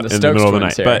people wake up in the middle of the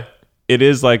night. But it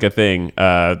is like a thing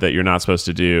that you're not supposed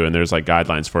to do, and there's like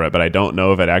guidelines for it. But I don't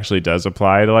know if it actually does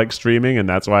apply to like streaming, and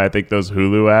that's why I think those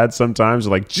Hulu ads sometimes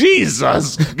are like,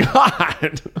 Jesus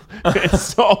God, it's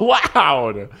so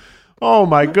loud. Oh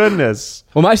my goodness.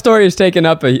 Well, my story has taken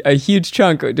up a huge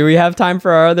chunk. Do we have time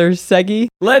for our other seggy?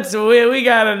 We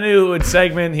got a new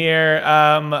segment here.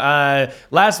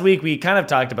 Last week we kind of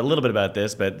talked a little bit about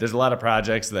this, but there's a lot of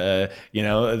projects that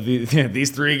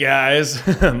these three guys,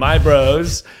 my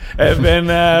bros, have been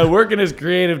working as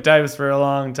creative types for a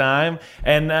long time.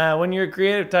 And when you're a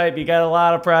creative type, you got a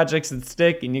lot of projects that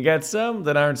stick, and you got some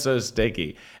that aren't so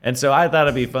sticky. And so I thought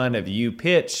it'd be fun if you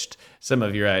pitched some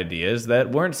of your ideas that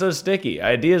weren't so sticky,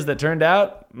 ideas that turned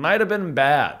out might have been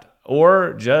bad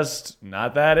or just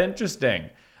not that interesting.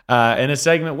 In a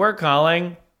segment we're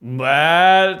calling,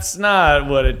 That's Not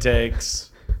What It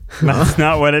Takes. That's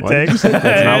not what it takes.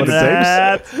 That's not what it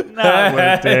takes. That's not what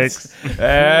it takes.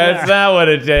 That's not what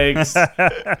it takes.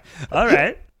 All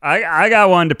right. I got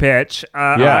one to pitch.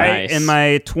 Nice. In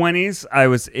my 20s, I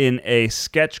was in a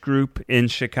sketch group in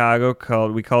Chicago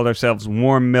we called ourselves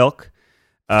Warm Milk.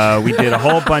 We did a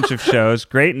whole bunch of shows.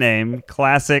 Great name,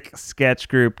 classic sketch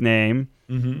group name.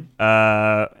 Mm-hmm.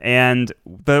 And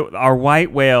our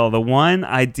white whale, the one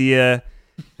idea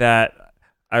that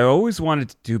I always wanted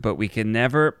to do, but we could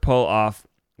never pull off,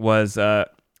 was a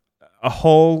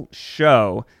whole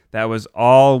show that was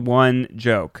all one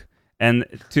joke. And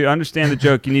to understand the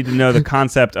joke, you need to know the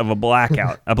concept of a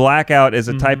blackout. A blackout is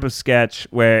a type of sketch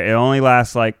where it only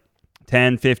lasts like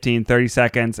 10, 15, 30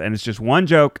 seconds, and it's just one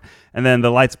joke, and then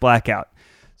the lights black out.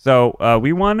 So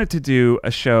we wanted to do a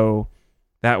show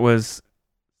that was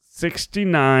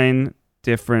 69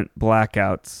 different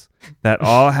blackouts that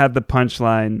all had the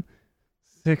punchline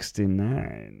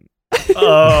 69.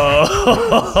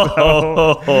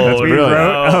 Oh, So we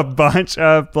wrote a bunch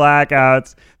of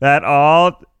blackouts that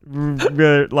all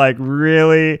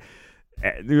really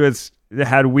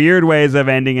had weird ways of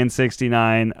ending in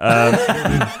 69.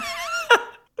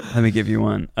 Let me give you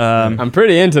one. I'm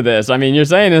pretty into this. I mean, you're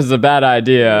saying this is a bad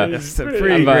idea. It's a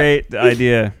pretty great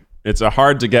idea. It's a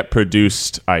hard to get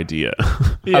produced idea.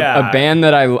 yeah. A band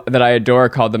that I adore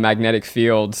called the Magnetic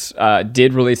Fields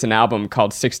did release an album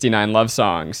called 69 Love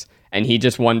Songs, and he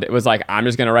just was like, I'm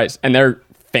just gonna write, and they're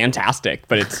fantastic,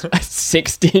 but it's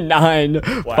 69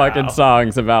 fucking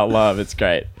songs about love. It's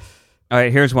great. All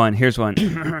right, here's one.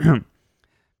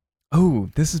 Oh,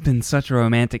 this has been such a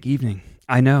romantic evening.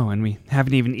 I know, and we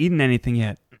haven't even eaten anything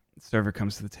yet. The server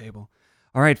comes to the table.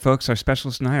 All right, folks, our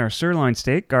specialist tonight are sirloin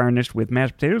steak garnished with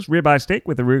mashed potatoes, ribeye steak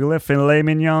with arugula, filet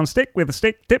mignon steak with a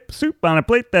steak tip soup on a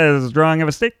plate that is a drawing of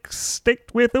a steak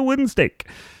staked with a wooden stake.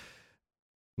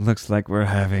 Looks like we're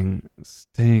having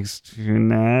steaks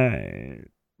tonight.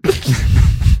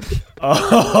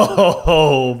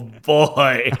 Oh,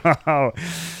 boy.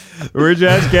 We're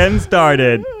just getting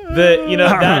started.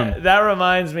 That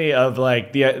reminds me of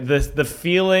like the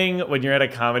feeling when you're at a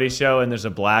comedy show and there's a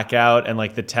blackout and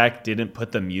like the tech didn't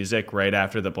put the music right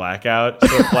after the blackout,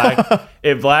 so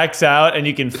it blacks out and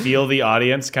you can feel the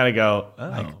audience kind of go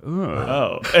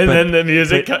and then the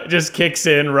music just kicks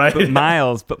in right.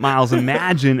 But Miles,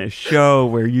 imagine a show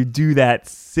where you do that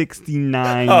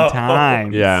 69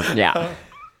 times. Yeah.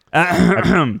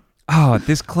 Oh,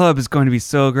 this club is going to be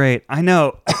so great. I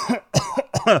know.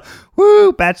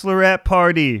 Woo, bachelorette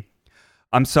party.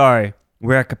 I'm sorry.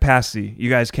 We're at capacity. You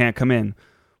guys can't come in.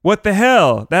 What the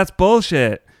hell? That's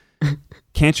bullshit.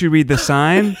 Can't you read the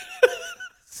sign?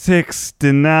 6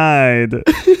 denied.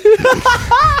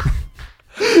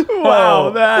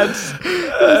 Wow,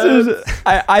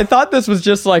 I thought this was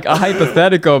just like a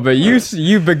hypothetical, but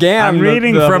you began. I'm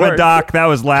reading from a doc that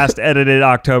was last edited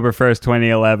October 1st,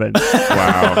 2011.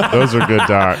 Wow, those are good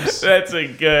docs. That's a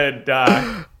good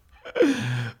doc.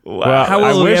 Wow. Well, How will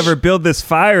I we wish- ever build this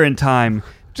fire in time?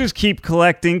 Just keep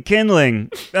collecting kindling.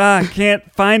 Can't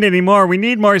find any more. We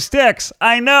need more sticks.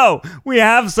 I know. We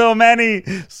have so many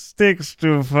sticks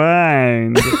to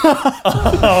find.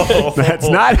 That's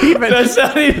not even. That's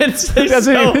not even. It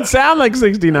doesn't even sound like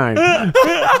 69. That's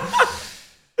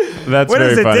What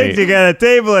does very it funny. take to get a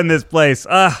table in this place?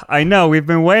 I know. We've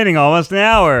been waiting almost an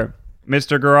hour.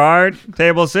 Mr. Gerard,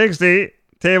 table 60.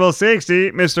 Table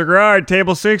 60. Mr. Gerard,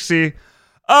 table 60.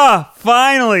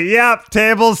 Finally. Yep,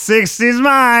 table 60's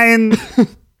mine.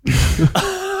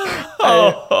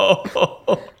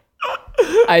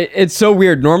 It's so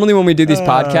weird. Normally when we do these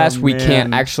podcasts, we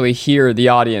can't actually hear the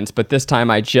audience, but this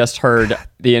time I just heard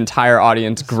the entire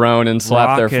audience groan and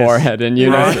slap their Raucous. forehead in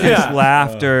unison. Raucous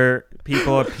laughter.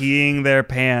 People are peeing their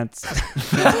pants.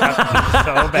 So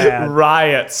bad.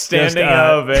 Riot, standing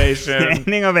ovation.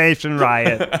 Standing ovation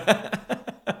riot.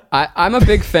 I'm a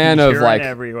big fan of Cheering like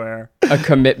everywhere. a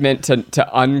commitment to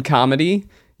uncomedy.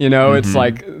 You know, it's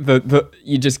like the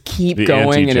you just keep The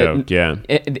going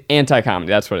anti-joke, anti-comedy.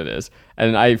 That's what it is.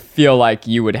 And I feel like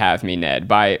you would have me, Ned.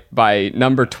 By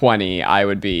number 20, I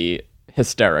would be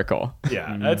hysterical.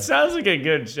 Yeah, that sounds like a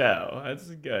good show. That's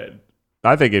good.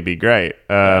 I think it'd be great.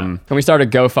 Can we start a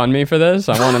GoFundMe for this?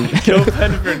 I want to. Go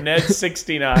pen for Ned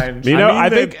 69. You know, I mean, I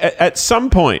think at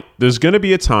some point there's going to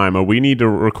be a time where we need to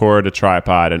record a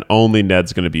tripod and only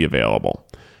Ned's going to be available.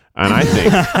 And I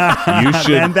think you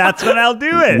should, And that's when I'll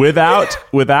do it.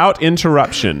 without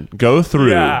interruption, go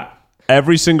through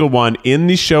every single one in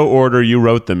the show order you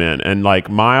wrote them in. And like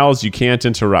Miles, you can't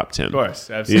interrupt him. Of course,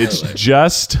 absolutely. It's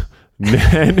just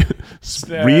Ned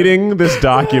reading this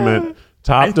document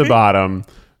top to bottom.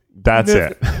 That's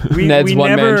it. Ned's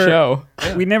one-man show.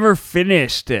 We never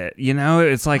finished it. You know,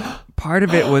 it's like part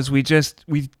of it was we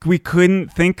couldn't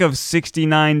think of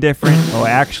 69 different. Oh,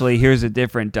 actually, here's a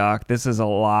different doc. This is a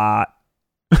lot.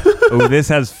 Oh, this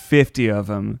has 50 of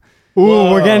them.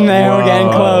 Ooh, we're getting there. We're getting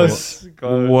close.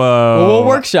 Whoa. Well, we'll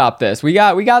workshop this. We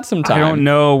got some time. I don't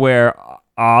know where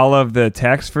all of the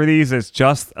text for these is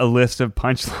just a list of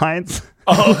punchlines.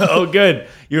 Oh, good.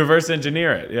 You reverse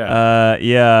engineer it. Yeah.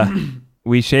 Yeah.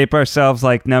 We shape ourselves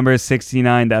like number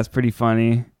 69. That's pretty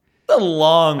funny. It's a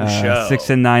long show. 6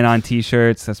 and 9 on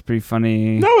t-shirts. That's pretty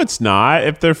funny. No, it's not.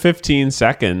 If they're 15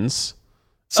 seconds.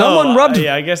 Someone rubbed.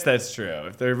 Yeah, I guess that's true.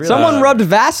 If they're really Someone rubbed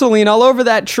Vaseline all over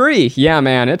that tree. Yeah,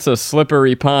 man, it's a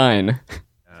slippery pine.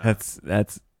 That's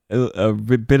a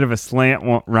bit of a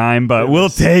slant rhyme, but we'll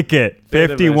take it. bit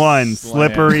of a 51, slant.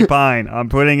 Slippery Pine. I'm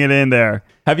putting it in there.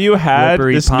 Have you had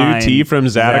Slippery this Pine. new tea from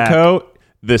Zydeco?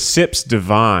 The Sips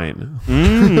Divine.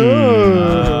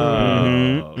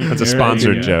 That's a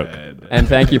sponsored joke. And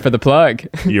thank you for the plug.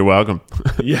 You're welcome.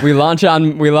 We launch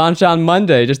on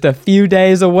Monday, just a few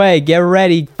days away. Get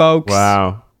ready, folks.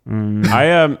 Wow.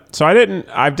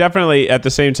 I've definitely at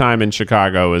the same time in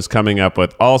Chicago was coming up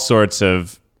with all sorts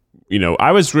of,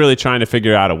 I was really trying to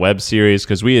figure out a web series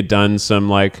because we had done some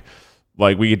like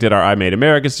we did our I Made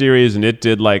America series and it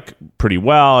did like pretty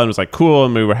well and it was like cool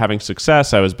and we were having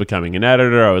success. I was becoming an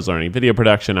editor. I was learning video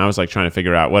production. I was like trying to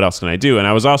figure out what else can I do. And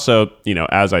I was also,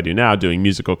 as I do now, doing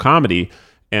musical comedy.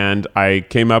 And I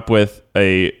came up with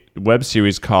a web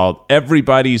series called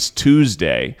Everybody's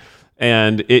Tuesday.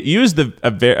 And it used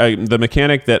the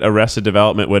mechanic that Arrested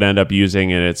Development would end up using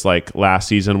in its like last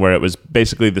season, where it was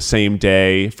basically the same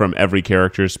day from every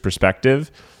character's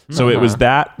perspective. So it was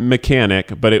that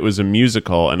mechanic, but it was a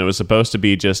musical, and it was supposed to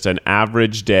be just an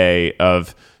average day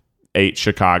of 8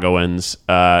 Chicagoans.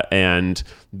 And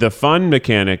the fun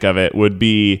mechanic of it would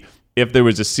be if there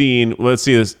was a scene, let's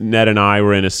see, this Ned and I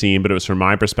were in a scene, but it was from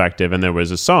my perspective, and there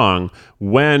was a song.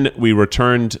 When we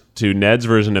returned to Ned's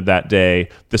version of that day,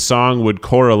 the song would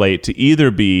correlate to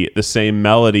either be the same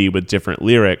melody with different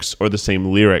lyrics or the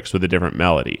same lyrics with a different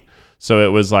melody. So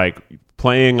it was like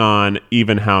playing on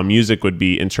even how music would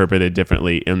be interpreted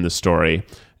differently in the story.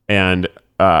 And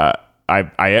I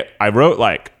wrote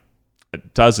like a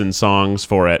dozen songs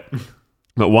for it,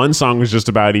 but one song was just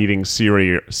about eating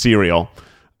cereal.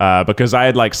 Because I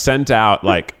had like sent out,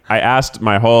 like I asked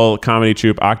my whole comedy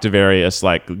troupe Octavarius,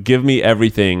 like, give me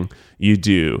everything you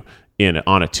do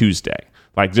on a Tuesday.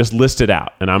 Like just list it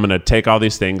out. And I'm going to take all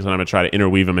these things and I'm going to try to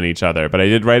interweave them in each other. But I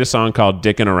did write a song called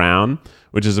Dickin' Around,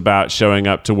 which is about showing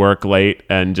up to work late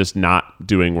and just not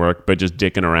doing work, but just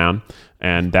dicking around.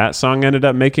 And that song ended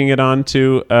up making it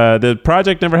onto, the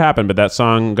project never happened, but that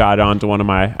song got onto one of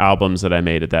my albums that I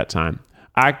made at that time.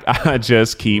 I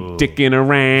just keep dicking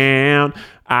around.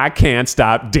 I can't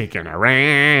stop dicking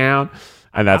around.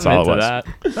 And that's all it was. That.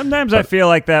 Sometimes I feel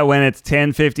like that when it's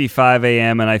 10:55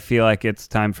 a.m. and I feel like it's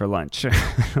time for lunch.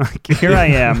 Like here I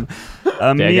am,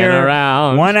 a mere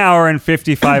around. 1 hour and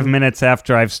 55 minutes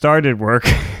after I've started work.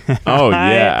 Oh,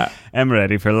 yeah. I'm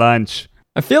ready for lunch.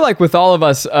 I feel like with all of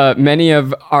us, many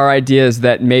of our ideas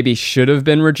that maybe should have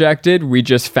been rejected, we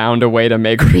just found a way to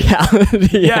make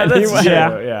reality. Yeah, that's anyway.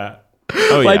 true. Yeah.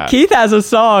 Oh, Like yeah. Keith has a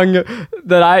song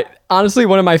that honestly,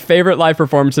 one of my favorite live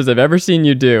performances I've ever seen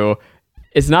you do.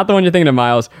 It's not the one you're thinking of,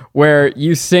 Miles, where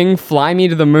you sing Fly Me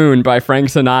to the Moon by Frank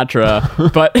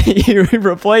Sinatra, but you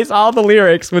replace all the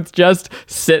lyrics with just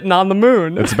sitting on the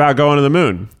moon. It's about going to the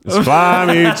moon. It's fly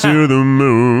me to the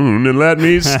moon and let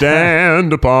me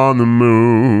stand upon the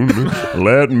moon.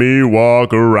 Let me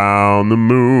walk around the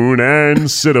moon and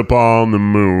sit upon the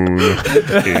moon.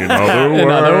 In other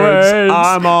words,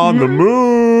 I'm on the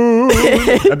moon.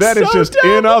 And then it's just,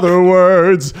 in other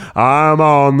words, I'm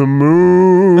on the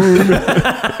moon.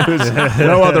 There's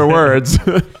no other words.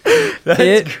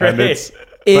 That's great.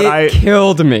 It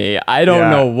killed me. I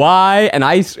don't know why, and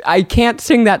I can't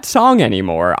sing that song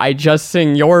anymore. I just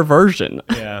sing your version.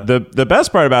 Yeah. The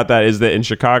best part about that is that in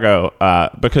Chicago,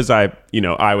 because I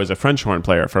was a French horn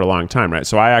player for a long time, right?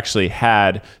 So I actually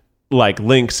had like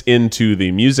links into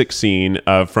the music scene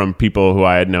from people who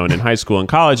I had known in high school and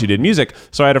college who did music.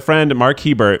 So I had a friend, Mark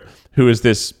Hebert, who is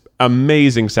this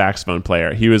amazing saxophone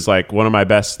player. He was like one of my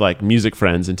best like music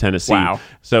friends in Tennessee. Wow.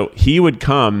 So he would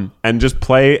come and just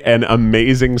play an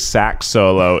amazing sax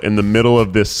solo in the middle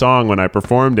of this song when I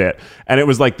performed it. And it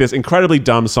was like this incredibly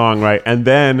dumb song, right? And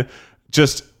then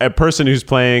just a person who's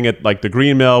playing at like the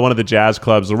Green Mill, one of the jazz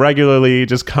clubs regularly,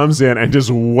 just comes in and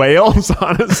just wails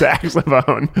on a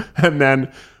saxophone. And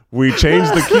then we change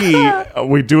the key.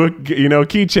 We do a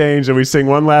key change, and we sing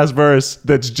one last verse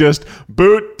that's just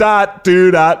boot dot doo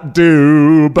dot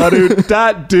doo ba doot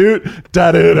dot doot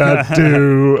da doo dot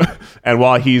doo. And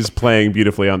while he's playing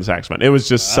beautifully on the saxophone, it was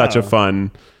just such a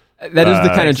fun. That is the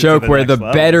kind of takes it to joke the where next the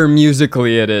level. better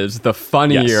musically it is, the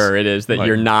funnier Yes. it is that Like-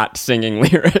 you're not singing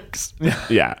lyrics.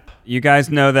 Yeah. You guys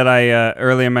know that I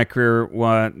early in my career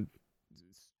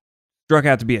struck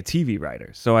out to be a TV writer.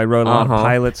 So I wrote a lot of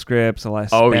pilot scripts, a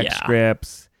lot of spec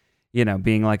scripts.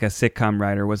 Being like a sitcom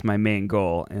writer was my main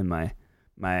goal in my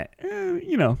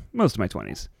most of my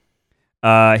 20s.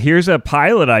 Here's a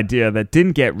pilot idea that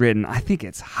didn't get written. I think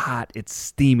it's hot. It's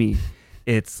steamy.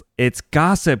 It's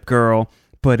Gossip Girl,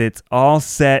 but it's all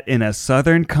set in a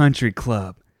southern country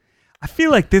club. I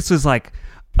feel like this was like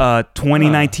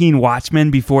 2019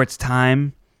 Watchmen before its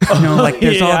time. Like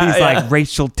there's all these like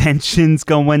racial tensions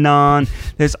going on.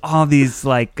 There's all these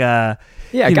like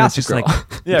Gossip Girl.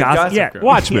 Gossip Girl.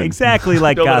 Watchmen. Exactly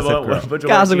like Gossip Girl.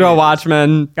 Gossip Girl,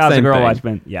 Watchmen, Gossip same Girl, thing.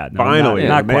 Watchmen. Yeah, no, Finally,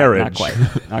 not marriage. Quite,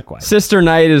 not quite. Not quite. Sister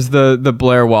Night is the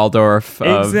Blair Waldorf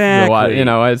of Exactly.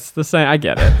 it's the same. I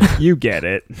get it. You get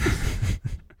it.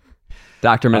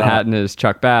 Dr. Manhattan is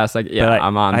Chuck Bass. Like, yeah, But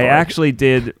I'm on I board. actually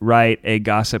did write a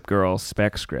Gossip Girl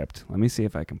spec script. Let me see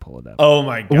if I can pull it up. Oh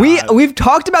my god. We've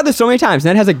talked about this so many times.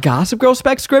 Ned has a Gossip Girl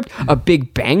spec script, a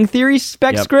Big Bang Theory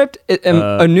spec Yep. script,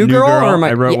 a New New Girl. Girl. Or am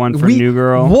I wrote one for New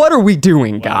Girl. What are we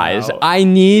doing, guys? I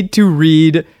need to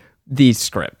read these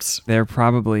scripts. They're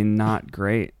probably not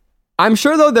great. I'm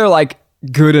sure though they're like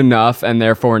good enough and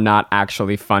therefore not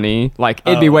actually funny. Like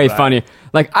it'd be way funny.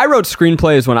 Like I wrote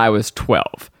screenplays when I was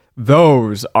 12.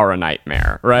 Those are a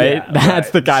nightmare, right? Yeah, That's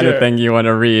right, the kind sure. of thing you want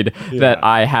to read that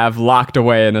I have locked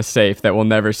away in a safe that will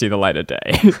never see the light of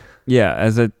day. Yeah,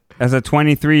 as a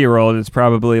 23-year-old, it's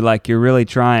probably like you're really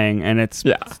trying, and it's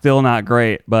still not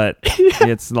great, but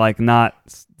it's like not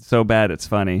so bad it's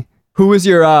funny. Who was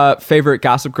your favorite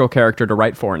Gossip Girl character to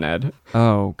write for, Ned?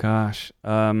 Oh gosh,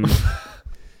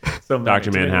 So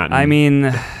Dr. Manhattan. I mean,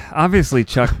 obviously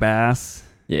Chuck Bass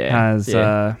Yeah.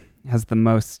 has the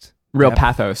most Real depth,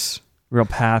 pathos. real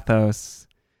pathos.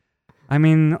 I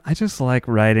mean, I just like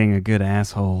writing a good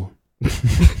asshole.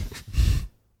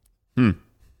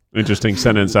 Interesting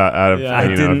sentence out of, Yeah.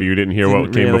 if you didn't hear what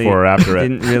Didn't came really- before or after it.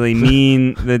 Didn't really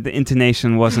mean the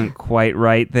intonation wasn't quite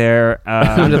right there.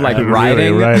 Sounded like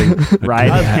writing. Writing.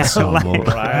 writing, Asshole. like Riding a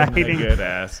writing. good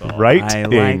asshole. Writing.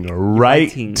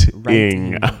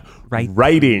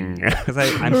 Writing. Because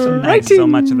I'm so nice so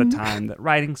much of the time that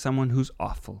writing someone who's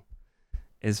awful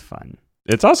is fun.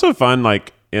 It's also fun,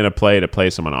 like, in a play to play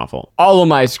someone awful. All of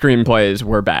my screenplays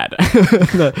were bad.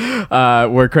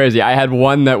 Were crazy. I had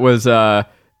one that was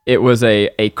it was a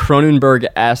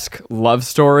Cronenberg-esque love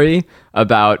story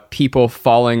about people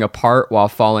falling apart while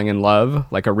falling in love,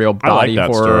 like a real body that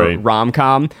horror story.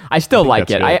 rom-com. I still like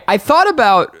that's it. good. I thought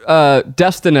about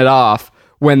dusting it off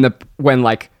when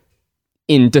like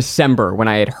in December when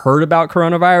I had heard about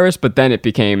coronavirus, but then it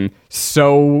became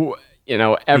so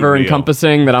ever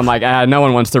encompassing that I'm like, no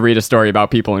one wants to read a story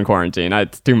about people in quarantine.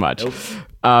 It's too much.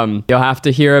 You'll have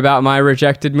to hear about my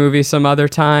rejected movie some other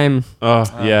time. Oh,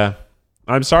 yeah.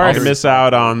 I'm sorry to miss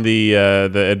out on the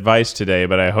advice today,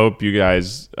 but I hope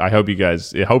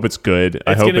it's good.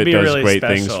 I hope gonna it be does really great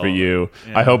things special. for you.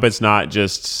 Yeah. I hope it's not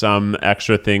just some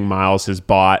extra thing Miles has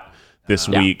bought this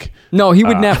week. No, he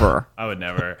would never. I would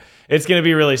never. It's going to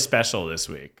be really special this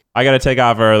week. I got to take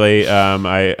off early.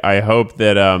 I hope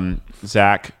that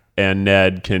Zach and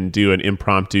Ned can do an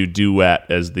impromptu duet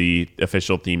as the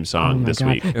official theme song this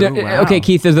week. Oh, wow. Okay,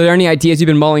 Keith, is there any ideas you've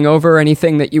been mulling over or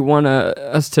anything that you want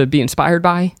us to be inspired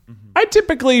by? I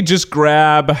typically just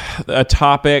grab a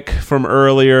topic from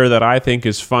earlier that I think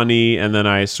is funny, and then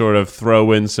I sort of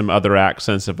throw in some other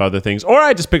accents of other things, or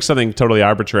I just pick something totally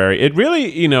arbitrary. It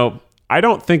really, I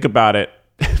don't think about it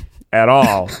at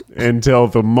all until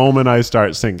the moment I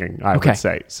start singing, I Okay. would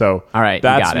say. So All right, you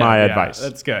that's got it. my Yeah, advice.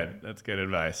 that's good. That's good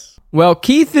advice. Well,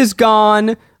 Keith is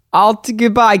gone.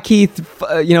 Goodbye, Keith.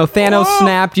 Thanos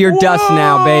snapped your dust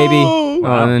now, baby.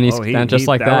 Wow. And then he's Oh, just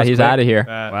like that that. was He's quick. out of here.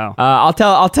 Wow.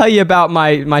 I'll tell you about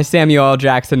my Samuel L.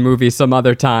 Jackson movie some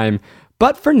other time.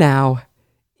 But for now,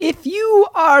 if you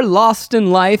are lost in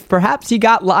life, perhaps you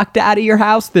got locked out of your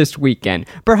house this weekend.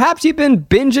 Perhaps you've been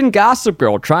binging Gossip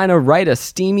Girl trying to write a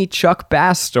steamy Chuck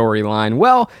Bass storyline.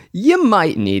 Well, you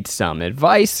might need some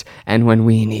advice. And when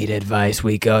we need advice,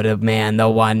 we go to the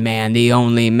one man, the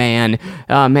only man,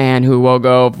 a man who will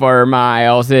go for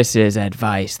miles. This is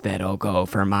advice that'll go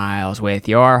for miles with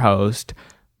your host,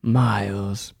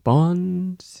 Miles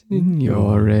Bonsignore.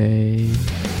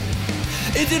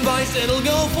 It's advice that'll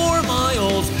go for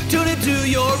miles. Tune it to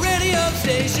your radio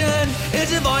station.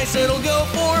 It's advice that'll go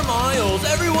for miles.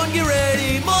 Everyone get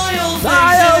ready. Miles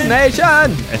Miles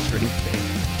Nation. Nation!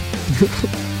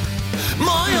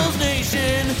 Miles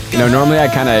Nation. Normally I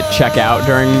kind of check out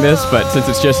during this, but since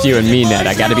it's just you and me, Ned,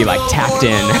 I gotta be like tapped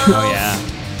in. Oh, yeah.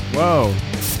 Whoa.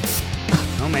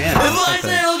 Oh, man. Advice That's a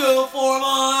that'll go for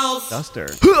miles. duster.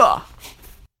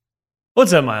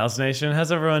 What's up, Miles Nation?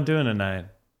 How's everyone doing tonight?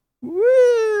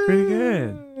 Pretty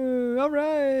good. All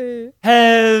right.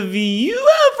 Have you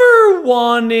ever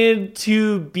wanted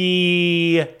to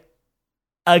be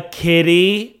a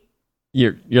kitty?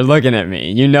 You're looking at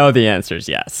me. You know the answer is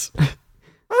yes.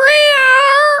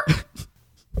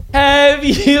 Have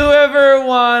you ever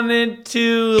wanted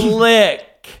to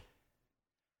lick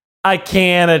a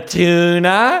can of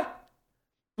tuna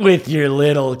with your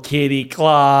little kitty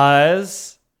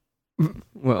claws?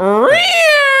 Well,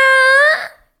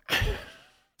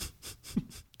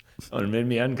 Oh, it made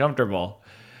me uncomfortable.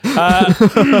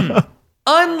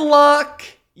 Unlock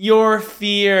your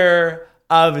fear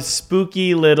of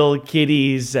spooky little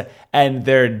kitties and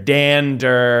their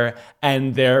dander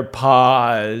and their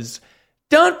paws.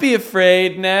 Don't be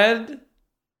afraid, Ned.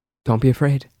 don't be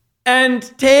afraid. And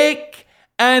take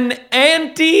an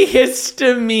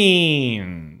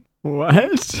antihistamine.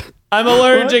 What? I'm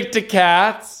allergic to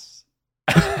cats.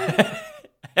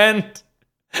 and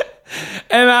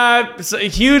so a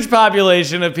huge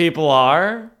population of people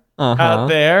are out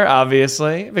there,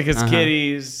 obviously, because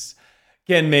kitties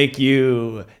can make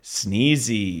you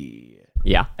sneezy.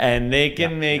 Yeah. And they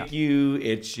can make you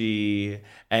itchy,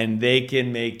 and they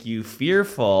can make you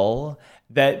fearful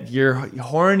that your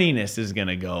horniness is going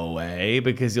to go away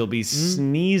because you'll be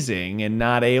sneezing and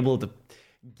not able to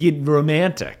get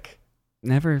romantic.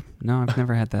 I've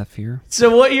never had that fear.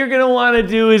 So what you're going to want to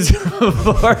do is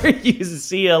before you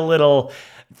see a little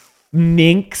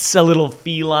minx, a little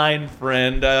feline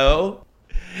friendo,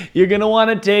 you're going to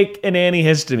want to take an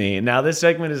antihistamine. Now, this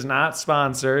segment is not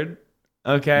sponsored.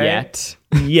 Okay.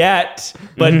 Yet.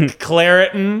 But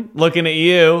Claritin, looking at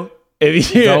you.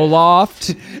 If you,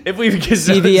 Zoloft. if we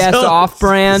CVS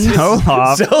off-brand.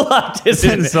 Zoloft. Zoloft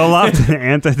isn't Zoloft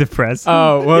an antidepressant.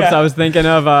 Oh, whoops. Yeah. I was thinking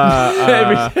of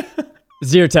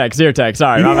Zyrtec.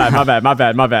 Sorry, my bad.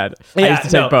 I used to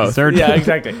take both. Yeah,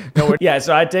 exactly. Yeah,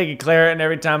 so I take a Claritin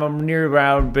every time I'm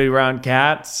be around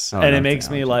cats, and it makes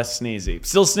me less sneezy.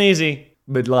 Still sneezy,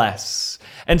 but less.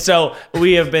 And so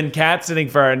we have been cat sitting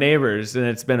for our neighbors, and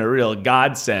it's been a real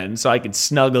godsend. So I can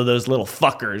snuggle those little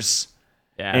fuckers.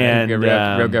 Yeah, And,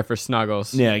 real good for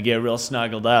snuggles. Yeah, get real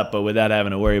snuggled up, but without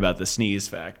having to worry about the sneeze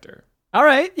factor. All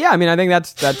right. Yeah, I mean, I think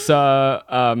that's I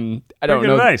don't Pretty good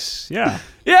know. advice. Yeah.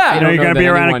 Yeah, You know, you're know going to that be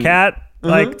around anyone- a cat,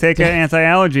 like take an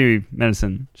anti-allergy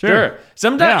medicine. sure.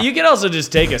 Sometimes Yeah. you can also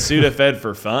just take a Sudafed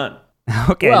for fun.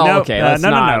 Okay, Well, no, okay, let's no,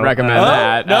 not recommend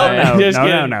that. No, just no,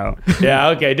 kidding. no. Yeah,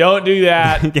 okay, don't do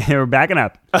that. Okay, we're backing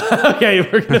up. Okay,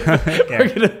 we're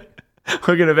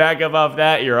gonna back up off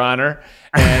that, Your Honor.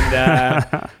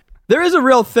 And There is a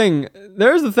real thing.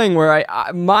 There is the thing where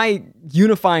my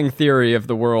unifying theory of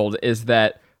the world is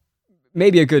that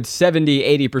maybe a good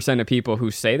 70-80% of people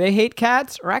who say they hate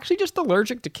cats are actually just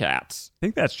allergic to cats. I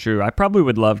think that's true. I probably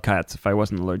would love cats if I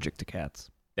wasn't allergic to cats.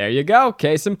 There you go.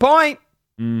 Case in point.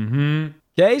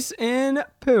 Case in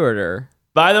Porter.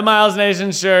 buy the Miles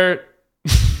Nation shirt.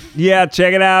 Yeah,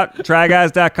 check it out.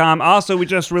 Tryguys.com. Also, we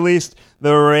just released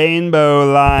the Rainbow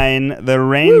line. The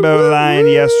Rainbow line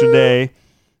yesterday.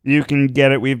 You can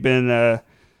get it. We've been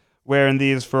wearing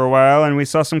these for a while, and we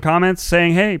saw some comments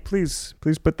saying, hey, please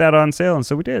put that on sale. And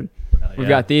so we did. We've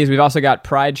got these. We've also got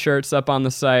Pride shirts up on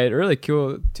the site. Really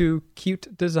cool. 2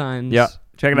 cute designs. Yeah.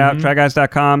 Check it out.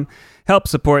 Tryguys.com. Help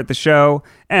support the show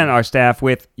and our staff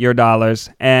with your dollars.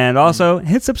 And also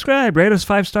hit subscribe. Rate us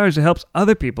 5 stars. It helps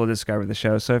other people discover the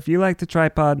show. So if you like the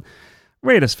tripod,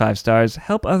 rate us 5 stars.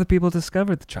 Help other people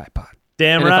discover the tripod.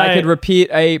 Damn And right.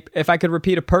 if I could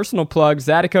repeat a personal plug,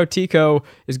 Zydeco Tico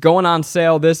is going on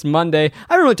sale this Monday.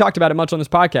 I haven't really talked about it much on this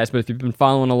podcast, but if you've been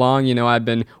following along, you know I've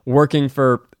been working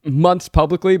for months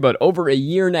publicly, but over a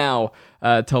year now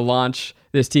to launch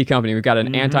this tea company. We've got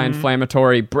an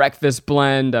anti-inflammatory breakfast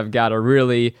blend. I've got a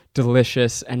really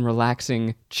delicious and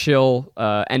relaxing, chill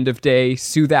end of day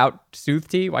soothe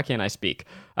tea. Why can't I speak?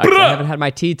 'Cause I haven't had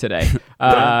my tea today.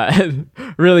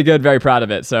 Really good. Very proud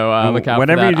of it. So look out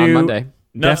Whatever for that you do, on Monday.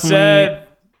 Enough definitely said.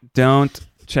 don't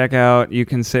check out You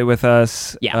Can Sit With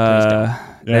Us. Yeah,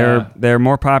 please don't. They're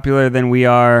more popular than we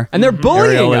are. And they're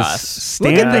bullying Ariel is us.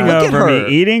 standing look at over her.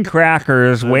 me, eating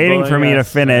crackers, waiting for bullying me to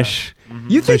us, finish.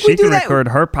 You So think she we do can that? record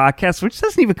her podcast, which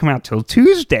doesn't even come out till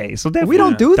Tuesday. So We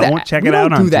don't do that. Don't check we it out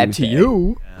don't on do that Tuesday. to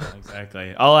you.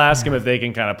 Exactly. I'll ask them if they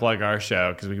can kind of plug our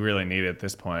show because we really need it at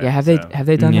this point. Yeah, have so.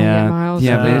 they done that yet, Miles?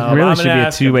 Yeah, No, but it I'm really gonna should be a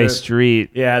ask if two-way they're- street.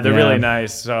 Yeah, they're really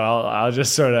nice. So I'll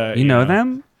just sort of. You know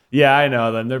them? Yeah, I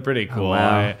know them. They're pretty cool.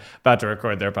 wow. I'm about to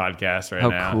record their podcast right Oh,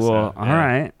 now. cool. So, All yeah.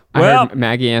 right. I Well, heard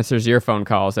Maggie answers your phone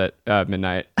calls at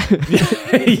midnight.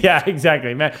 Yeah,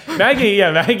 exactly.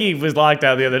 Maggie was locked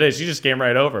out the other day. She just came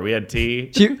right over. We had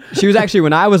tea. She was actually,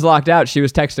 when I was locked out, she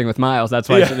was texting with Miles. That's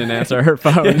why she didn't answer her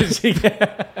phone.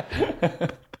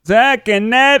 Zach and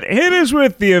Ned, hit us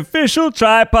with the official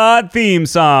Tripod theme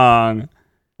song.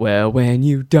 Well, when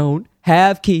you don't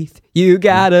have Keith, you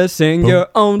gotta sing your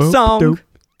own song.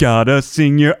 Gotta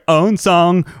sing your own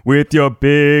song with your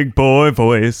big boy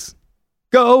voice.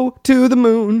 Go to the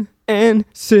moon and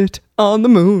sit on the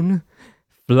moon.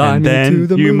 Fly And me to then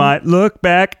the you moon. might look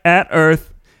back at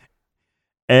Earth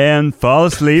and fall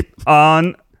asleep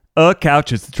on a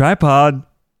couch. It's a tripod.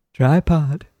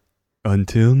 Tripod.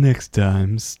 Until next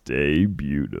time, stay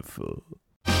beautiful.